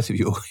in both of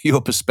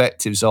your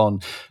perspectives on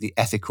the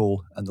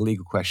ethical and the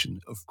legal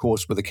question, of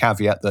course, with the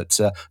caveat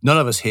that none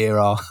of us here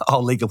are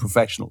legal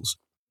professionals.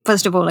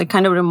 First of all, I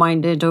kind of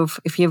reminded of,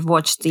 if you've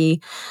watched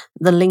the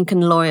Lincoln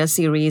Lawyer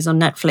series on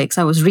Netflix,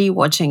 I was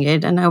rewatching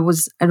it, and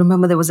I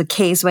remember there was a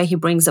case where he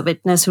brings a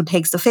witness who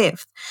takes the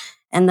fifth.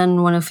 And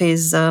then one of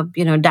his,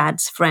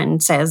 dad's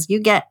friend says, you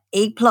get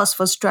A+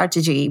 for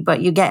strategy,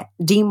 but you get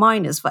D-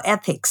 for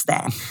ethics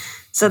there.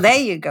 So there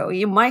you go.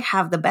 You might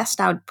have the best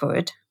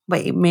output,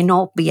 but it may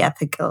not be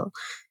ethical.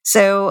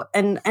 So,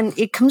 and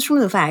it comes from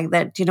the fact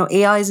that,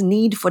 AI's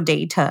need for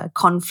data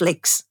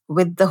conflicts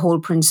with the whole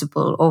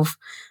principle of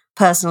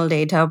personal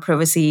data,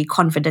 privacy,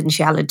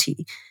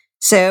 confidentiality.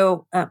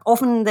 So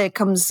often there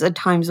comes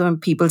times when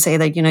people say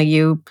that,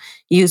 you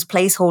use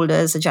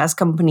placeholders such as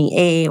company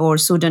A or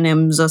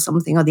pseudonyms or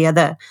something or the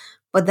other.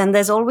 But then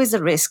there's always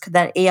a risk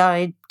that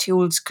AI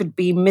tools could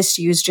be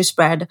misused to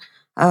spread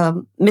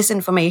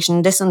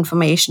misinformation,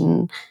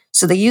 disinformation.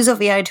 So the use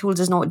of AI tools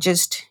is not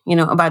just,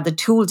 about the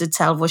tools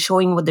itself or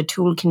showing what the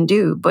tool can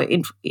do, but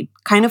it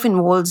kind of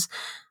involves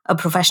a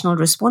professional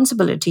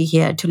responsibility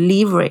here to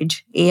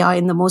leverage AI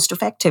in the most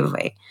effective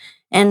way.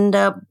 And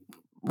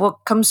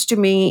what comes to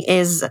me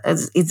is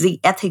the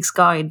ethics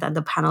guide that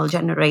the panel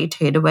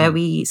generated, where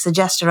we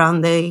suggest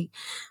around the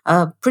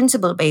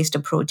principle-based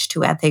approach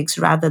to ethics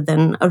rather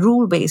than a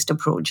rule-based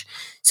approach.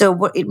 So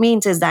what it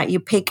means is that you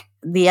pick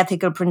the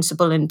ethical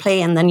principle in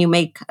play, and then you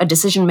make a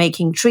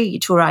decision-making tree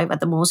to arrive at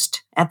the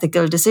most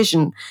ethical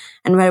decision.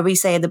 And where we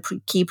say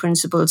the key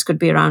principles could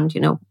be around,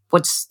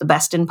 what's the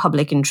best in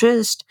public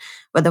interest,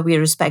 whether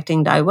we're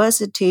respecting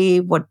diversity,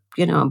 what,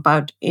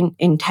 about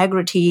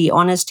integrity,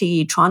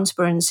 honesty,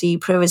 transparency,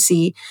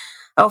 privacy.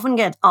 I often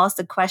get asked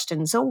the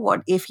question, so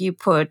what if you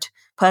put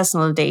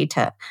personal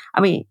data?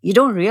 I mean, you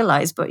don't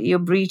realize, but you're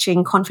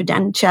breaching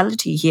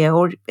confidentiality here,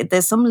 or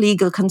there's some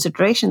legal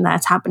consideration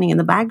that's happening in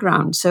the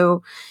background.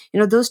 So,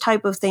 those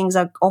type of things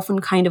are often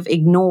kind of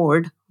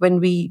ignored when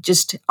we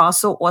just are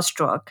so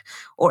awestruck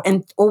or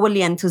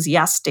overly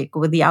enthusiastic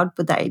with the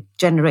output that it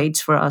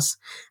generates for us,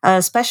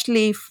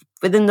 especially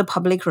within the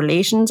public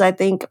relations. I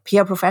think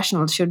PR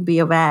professionals should be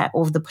aware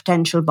of the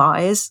potential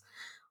bias,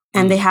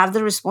 and they have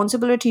the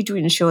responsibility to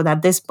ensure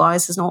that this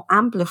bias is not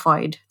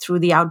amplified through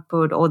the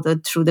output or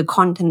through the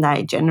content that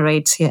it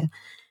generates here.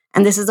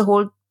 And this is the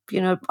whole,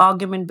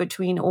 argument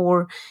between,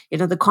 or,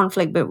 the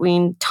conflict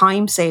between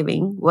time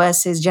saving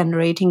versus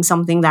generating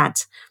something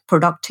that's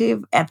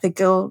productive,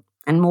 ethical,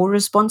 and more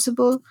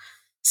responsible.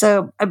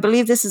 So I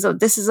believe this is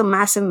a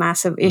massive,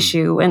 massive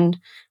issue. And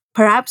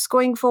perhaps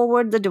going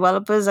forward, the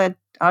developers are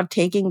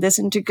taking this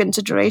into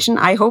consideration.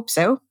 I hope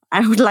so.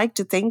 I would like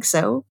to think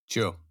so.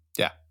 Sure.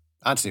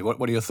 Anthony, what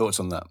are your thoughts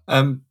on that?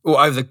 Well,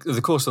 over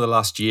the course of the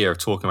last year of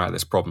talking about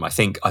this problem, I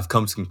think I've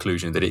come to the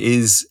conclusion that it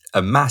is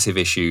a massive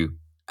issue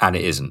and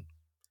it isn't.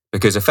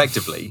 Because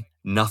effectively,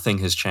 nothing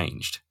has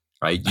changed,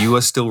 right? You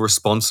are still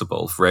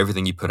responsible for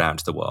everything you put out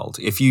into the world.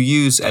 If you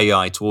use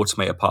AI to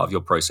automate a part of your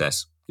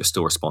process, you're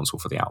still responsible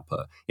for the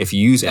output. If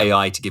you use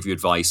AI to give you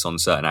advice on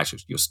certain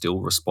actions, you're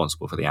still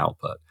responsible for the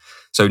output.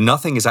 So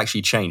nothing has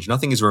actually changed.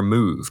 Nothing has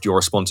removed your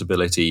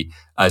responsibility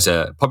as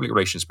a public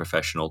relations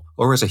professional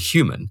or as a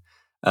human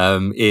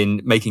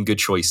in making good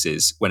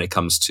choices when it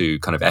comes to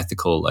kind of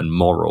ethical and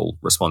moral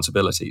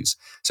responsibilities.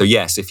 So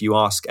yes, if you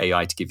ask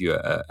AI to give you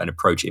an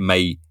approach, it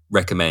may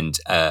recommend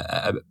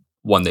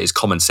one that is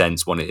common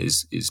sense, one that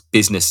is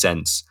business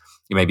sense.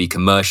 It may be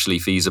commercially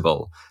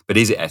feasible, but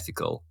is it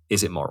ethical?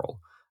 Is it moral?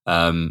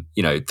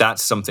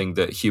 That's something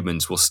that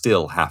humans will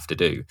still have to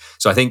do.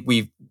 So I think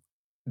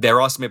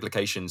there are some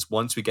implications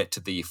once we get to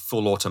the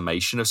full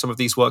automation of some of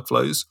these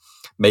workflows,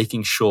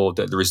 making sure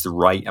that there is the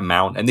right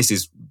amount. And this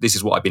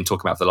is what I've been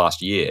talking about for the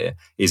last year,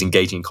 is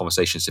engaging in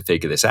conversations to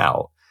figure this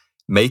out,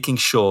 making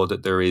sure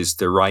that there is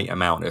the right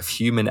amount of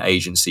human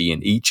agency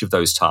in each of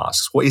those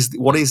tasks. What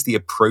is the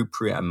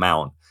appropriate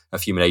amount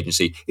of human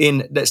agency?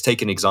 Let's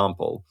take an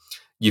example.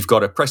 You've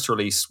got a press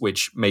release,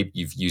 which maybe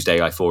you've used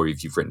AI for,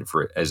 if you've written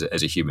for it as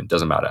a human,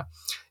 doesn't matter.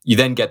 You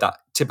then get that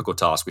typical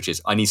task, which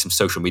is, I need some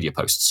social media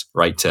posts,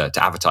 right, to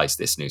advertise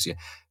this news.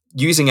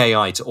 Using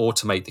AI to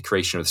automate the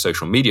creation of the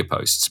social media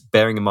posts,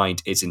 bearing in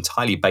mind it's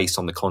entirely based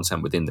on the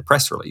content within the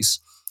press release.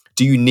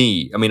 Do you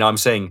need, I'm not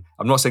saying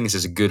this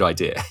is a good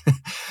idea,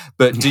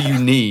 but do you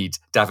need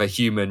to have a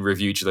human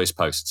review each of those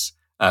posts?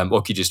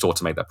 Or could you just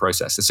automate that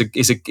process?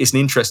 It's an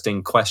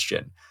interesting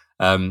question.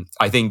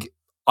 I think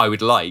I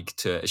would like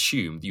to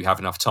assume that you have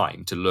enough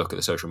time to look at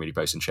the social media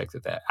posts and check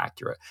that they're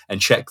accurate, and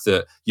check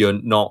that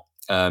you're not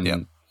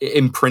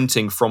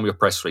imprinting from your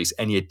press release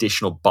any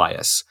additional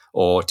bias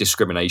or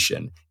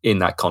discrimination in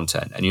that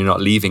content, and you're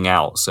not leaving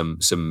out some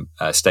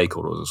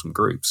stakeholders or some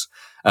groups.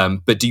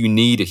 But do you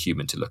need a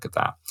human to look at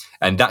that?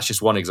 And that's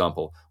just one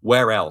example.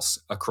 Where else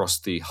across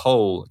the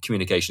whole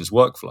communications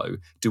workflow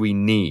do we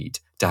need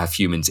to have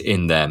humans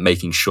in there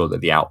making sure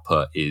that the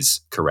output is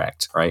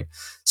correct, right?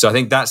 So I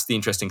think that's the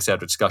interesting set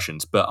of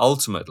discussions. But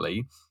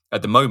ultimately,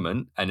 at the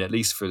moment, and at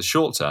least for the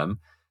short term,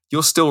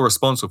 you're still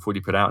responsible for what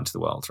you put out into the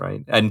world,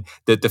 right? And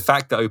the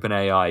fact that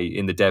OpenAI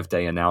in the dev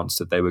day announced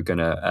that they were going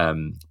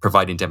to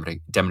provide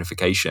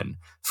indemnification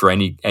for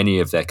any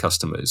of their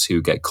customers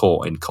who get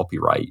caught in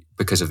copyright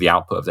because of the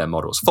output of their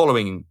models,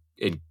 following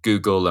in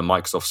Google and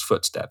Microsoft's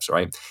footsteps,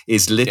 right,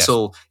 is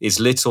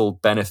little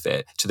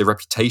benefit to the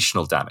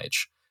reputational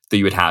damage that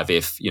you would have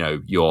if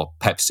you're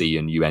Pepsi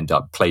and you end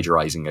up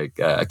plagiarizing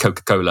a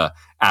Coca-Cola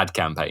ad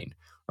campaign,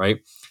 right?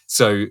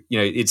 So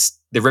it's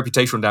the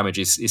reputational damage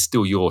is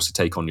still yours to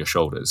take on your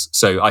shoulders.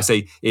 So I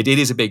say it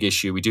is a big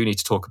issue. We do need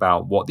to talk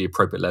about what the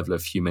appropriate level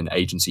of human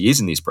agency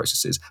is in these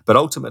processes, but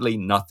ultimately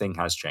nothing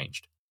has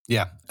changed.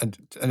 Yeah, and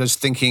just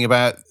thinking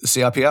about the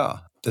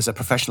CIPR, there's a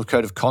professional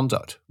code of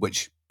conduct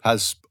which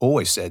has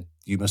always said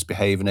you must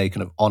behave in a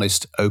kind of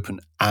honest, open,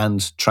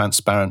 and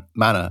transparent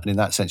manner. And in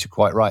that sense, you're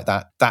quite right.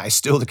 That is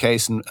still the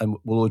case and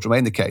will always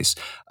remain the case.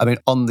 I mean,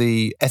 on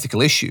the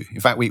ethical issue,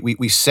 in fact,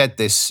 we said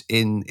this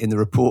in the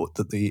report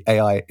that the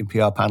AI in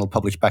PR panel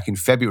published back in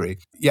February.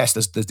 Yes,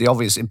 there's the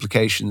obvious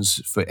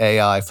implications for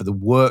AI, for the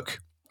work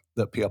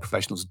that PR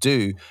professionals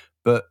do,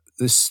 but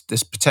this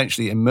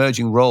potentially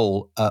emerging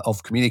role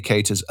of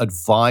communicators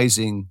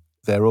advising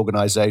their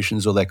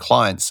organizations or their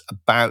clients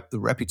about the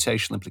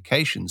reputational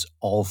implications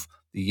of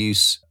the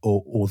use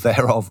or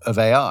thereof of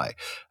AI.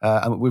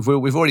 And we've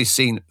already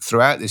seen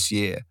throughout this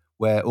year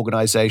where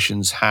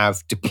organizations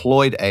have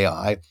deployed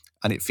AI,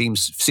 and it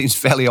seems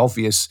fairly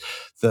obvious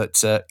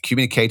that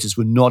communicators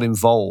were not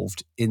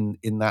involved in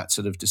that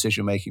sort of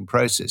decision-making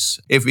process.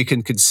 If we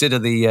can consider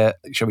the,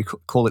 shall we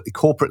call it the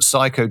corporate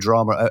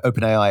psychodrama at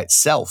OpenAI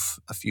itself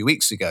a few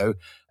weeks ago,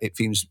 it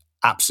seems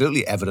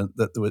absolutely evident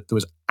that there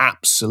was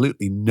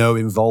absolutely no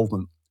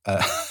involvement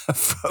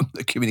from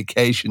the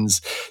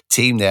communications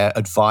team there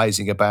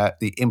advising about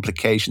the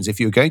implications. If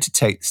you're going to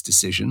take this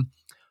decision,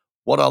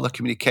 what are the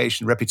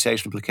communication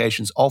reputation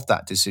implications of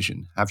that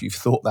decision? Have you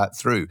thought that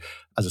through?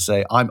 As I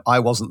say, I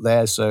wasn't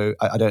there, so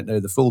I don't know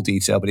the full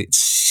detail, but it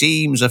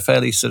seems a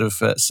fairly sort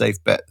of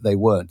safe bet they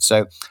weren't.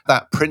 So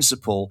that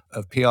principle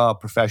of PR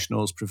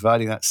professionals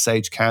providing that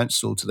sage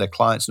counsel to their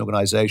clients and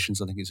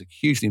organizations, I think, is a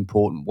hugely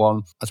important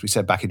one. As we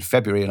said back in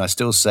February, and I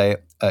still say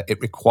it,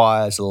 it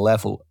requires a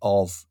level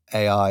of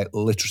AI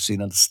literacy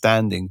and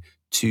understanding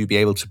to be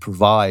able to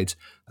provide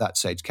that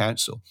sage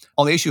counsel.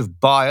 On the issue of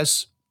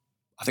bias,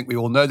 I think we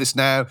all know this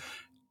now.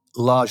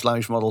 Large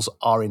language models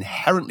are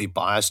inherently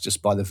biased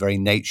just by the very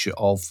nature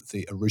of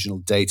the original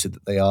data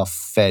that they are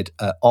fed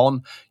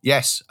on.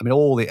 Yes, I mean,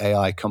 all the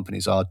AI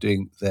companies are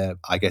doing their,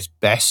 I guess,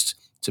 best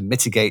to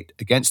mitigate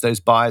against those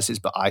biases,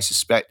 but I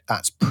suspect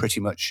that's pretty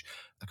much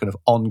a kind of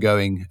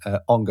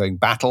ongoing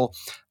battle.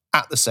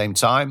 At the same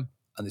time,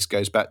 and this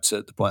goes back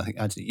to the point I think,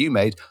 Anthony, you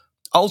made,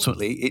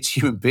 ultimately, it's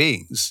human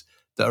beings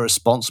that are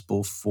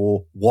responsible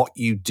for what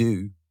you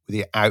do with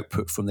the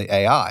output from the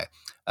AI.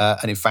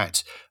 And in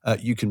fact,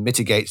 you can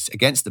mitigate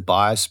against the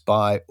bias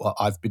by what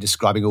I've been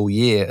describing all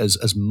year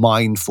as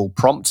mindful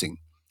prompting.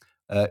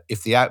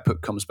 If the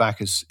output comes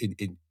back as,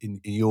 in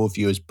your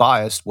view, as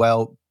biased,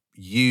 well,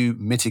 you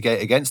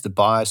mitigate against the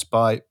bias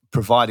by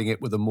providing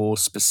it with a more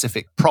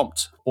specific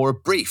prompt or a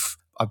brief.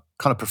 I've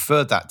kind of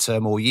preferred that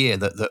term all year,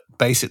 that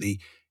basically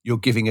you're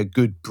giving a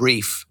good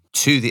brief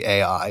to the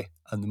AI,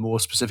 and the more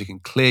specific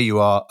and clear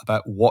you are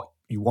about what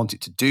you want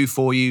it to do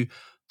for you,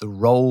 the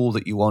role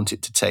that you want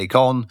it to take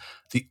on,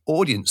 the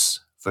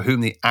audience for whom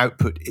the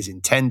output is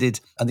intended,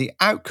 and the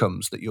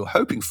outcomes that you're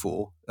hoping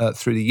for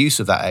through the use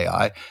of that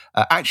AI,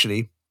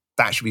 actually,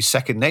 that should be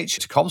second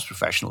nature to comms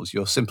professionals.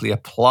 You're simply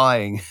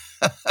applying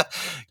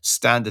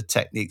standard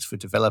techniques for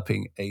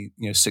developing a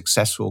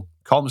successful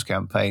comms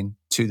campaign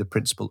to the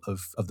principle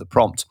of the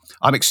prompt.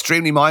 I'm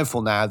extremely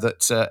mindful now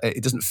that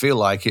it doesn't feel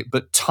like it,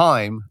 but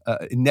time,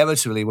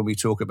 inevitably when we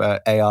talk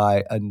about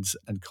AI and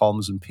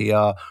comms and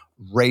PR,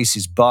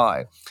 races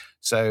by.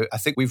 So I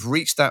think we've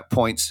reached that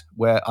point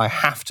where I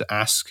have to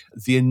ask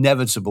the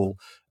inevitable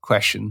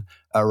question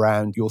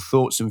around your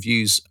thoughts and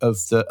views of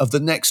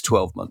the next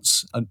 12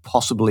 months and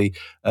possibly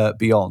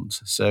beyond.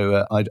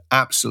 So I'd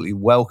absolutely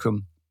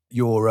welcome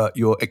your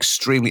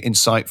extremely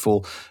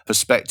insightful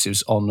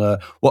perspectives on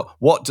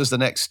what does the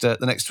next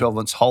 12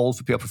 months hold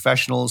for PR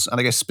professionals, and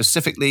I guess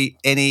specifically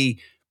any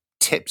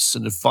tips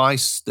and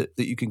advice that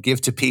you can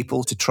give to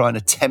people to try and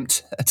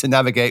attempt to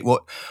navigate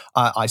what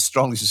I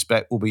strongly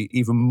suspect will be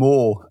even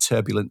more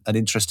turbulent and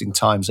interesting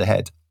times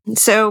ahead.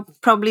 So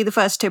probably the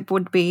first tip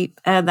would be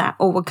that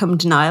overcome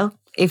denial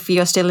if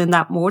you're still in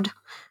that mode.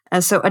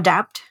 So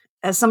adapt.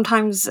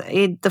 Sometimes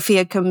the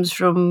fear comes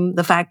from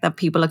the fact that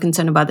people are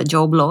concerned about the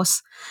job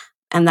loss,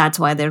 and that's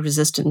why they're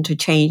resistant to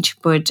change.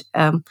 But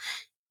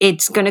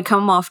it's going to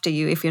come after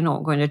you if you're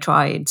not going to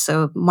try it.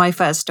 So my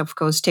first, of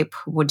course, tip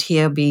would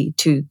here be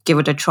to give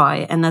it a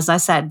try. And as I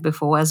said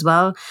before as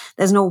well,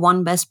 there's no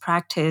one best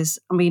practice.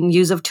 I mean,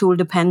 use of tool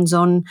depends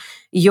on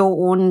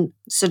your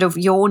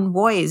own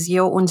voice,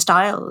 your own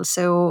style.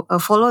 So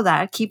follow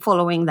that, keep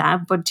following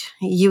that, but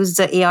use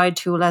the AI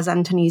tool, as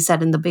Anthony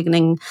said in the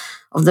beginning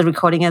of the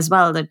recording as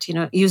well, that,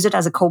 use it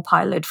as a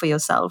co-pilot for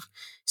yourself.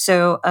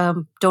 So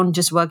don't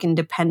just work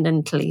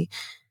independently.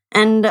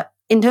 And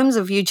in terms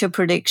of future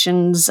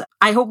predictions,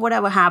 I hope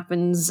whatever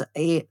happens,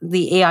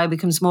 the AI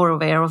becomes more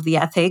aware of the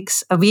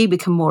ethics. We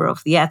become more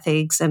of the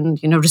ethics and,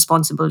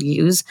 responsible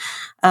use,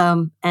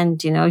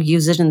 and,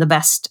 use it in the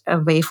best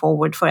way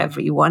forward for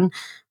everyone.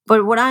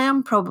 But what I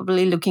am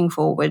probably looking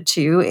forward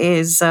to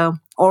is,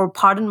 or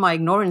pardon my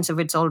ignorance if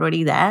it's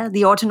already there,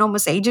 the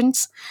autonomous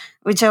agents,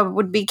 which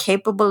would be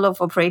capable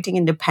of operating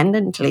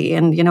independently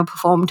and,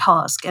 perform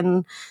tasks.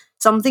 And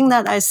something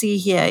that I see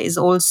here is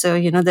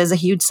also, there's a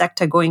huge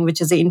sector going,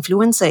 which is the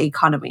influencer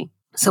economy.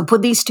 So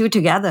put these two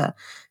together.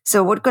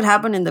 So what could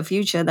happen in the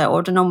future that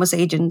autonomous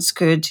agents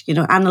could,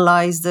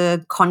 analyze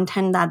the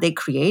content that they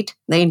create,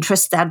 the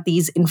interest that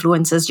these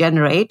influencers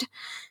generate,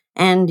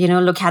 and,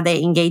 look at their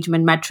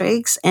engagement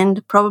metrics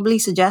and probably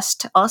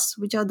suggest us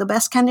which are the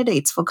best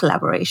candidates for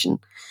collaboration.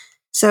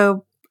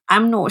 So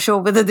I'm not sure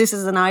whether this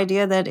is an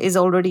idea that is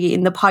already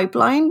in the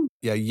pipeline.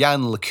 Yeah,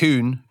 Jan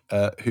LeCun,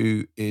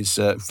 who is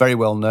very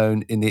well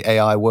known in the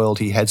AI world.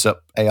 He heads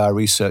up AI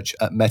research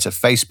at Meta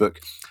Facebook.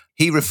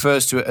 He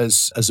refers to it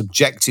as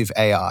objective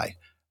AI,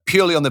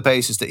 purely on the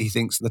basis that he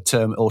thinks the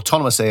term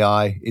autonomous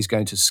AI is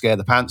going to scare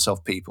the pants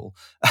off people.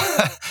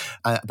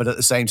 But at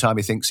the same time,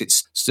 he thinks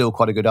it's still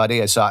quite a good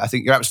idea. So I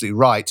think you're absolutely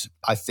right.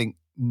 I think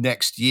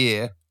next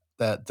year,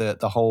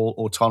 the whole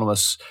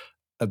autonomous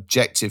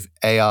objective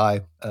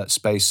AI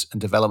space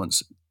and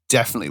developments,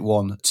 definitely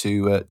one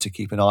to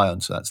keep an eye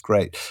on. So that's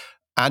great.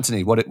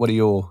 Anthony, what are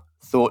your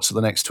thoughts for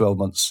the next 12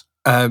 months?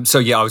 I was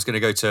going to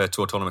go to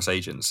autonomous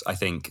agents. I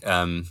think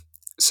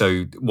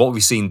so. What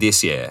we've seen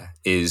this year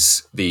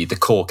is the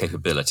core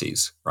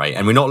capabilities, right?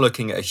 And we're not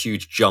looking at a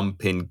huge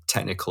jump in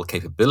technical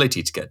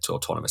capability to get to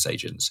autonomous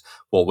agents.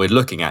 What we're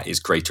looking at is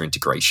greater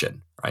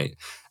integration, right?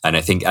 And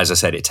I think, as I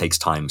said, it takes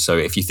time. So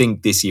if you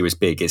think this year is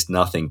big, it's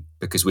nothing,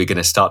 because we're going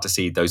to start to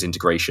see those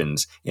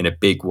integrations in a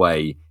big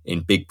way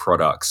in big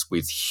products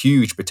with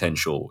huge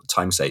potential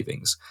time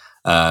savings.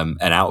 And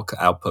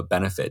output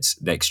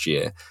benefits next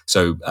year.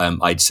 So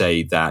I'd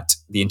say that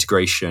the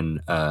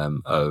integration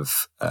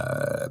of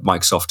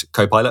Microsoft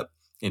Copilot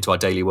into our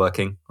daily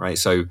working, right?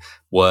 So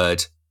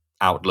Word,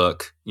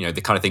 Outlook, the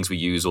kind of things we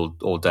use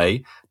all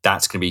day,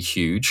 that's going to be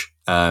huge.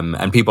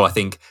 And people, I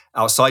think,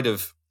 outside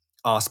of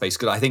our space,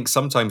 because I think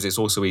sometimes it's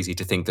also easy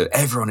to think that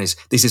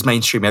this is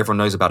mainstream, everyone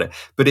knows about it.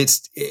 But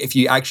if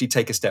you actually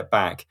take a step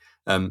back,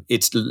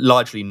 it's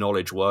largely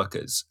knowledge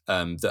workers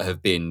that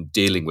have been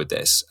dealing with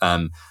this.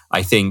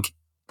 I think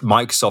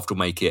Microsoft will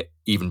make it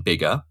even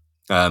bigger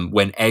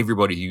when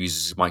everybody who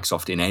uses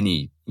Microsoft in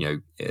any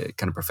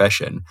kind of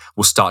profession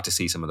will start to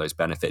see some of those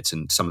benefits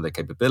and some of the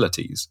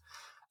capabilities.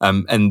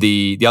 And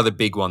the other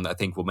big one that I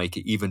think will make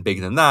it even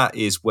bigger than that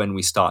is when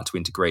we start to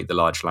integrate the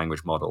large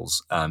language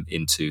models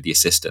into the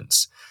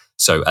assistants.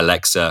 So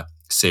Alexa,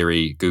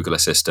 Siri, Google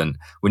Assistant,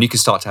 when you can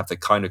start to have the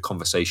kind of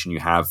conversation you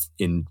have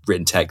in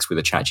written text with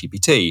a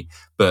ChatGPT,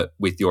 but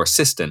with your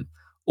assistant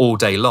all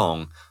day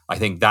long, I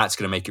think that's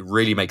going to make it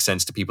really make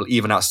sense to people,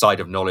 even outside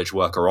of knowledge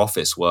work or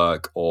office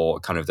work or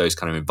kind of those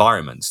kind of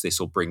environments. This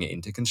will bring it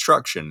into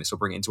construction. This will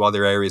bring it into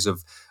other areas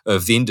of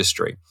the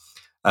industry,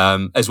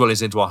 as well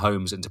as into our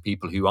homes and to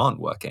people who aren't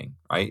working,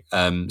 right?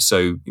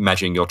 So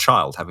imagine your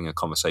child having a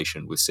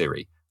conversation with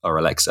Siri or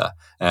Alexa.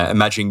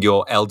 Imagine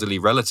your elderly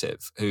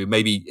relative who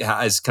maybe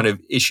has kind of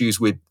issues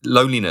with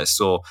loneliness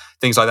or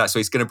things like that. So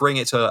it's going to bring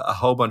it to a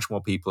whole bunch more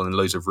people in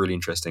loads of really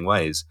interesting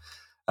ways.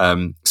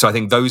 So I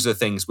think those are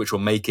things which will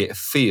make it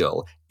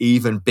feel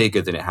even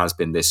bigger than it has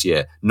been this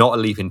year. Not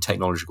a leap in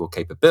technological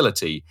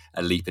capability,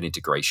 a leap in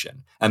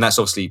integration. And that's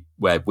obviously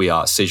where we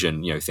are at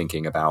Cision,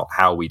 thinking about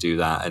how we do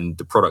that. And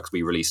the products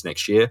we release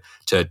next year,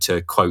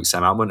 to quote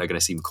Sam Altman, are going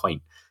to seem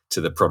quaint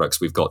to the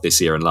products we've got this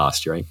year and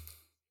last year,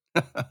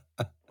 right?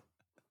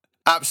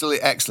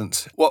 Absolutely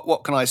excellent.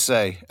 What can I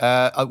say?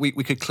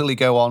 We could clearly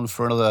go on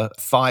for another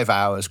 5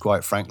 hours,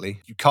 quite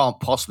frankly. You can't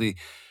possibly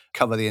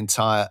cover the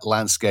entire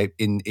landscape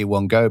in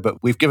one go,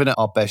 but we've given it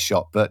our best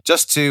shot. But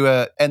just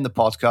to end the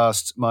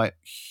podcast, my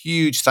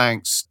huge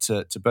thanks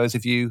to both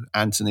of you,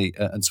 Anthony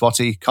and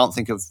Swati. Can't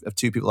think of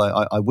two people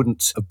I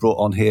wouldn't have brought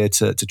on here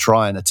to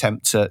try and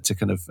attempt to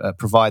kind of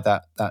provide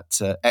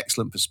that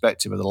excellent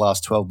perspective of the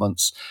last 12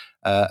 months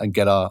and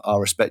get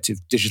our respective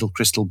digital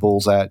crystal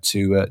balls out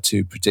to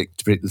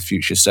predict the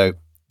future. So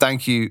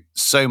thank you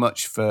so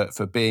much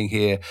for being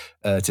here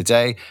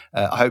today.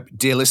 I hope,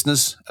 dear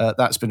listeners,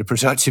 that's been a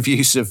productive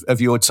use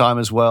of your time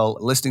as well,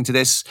 listening to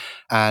this,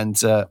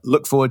 and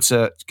look forward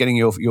to getting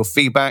your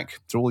feedback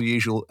through all the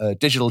usual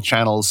digital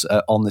channels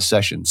on this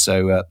session.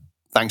 So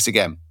thanks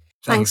again.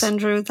 Thanks,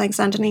 Andrew. Thanks,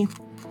 Anthony.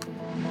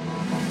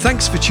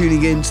 Thanks for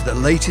tuning in to the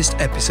latest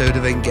episode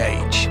of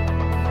Engage.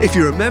 If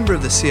you're a member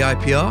of the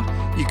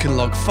CIPR, you can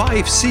log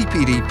 5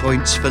 CPD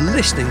points for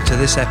listening to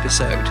this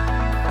episode.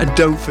 And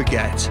don't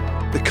forget,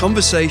 the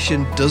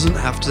conversation doesn't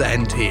have to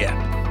end here.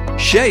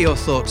 Share your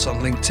thoughts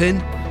on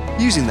LinkedIn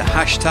using the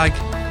hashtag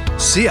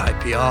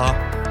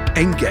CIPR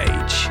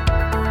Engage.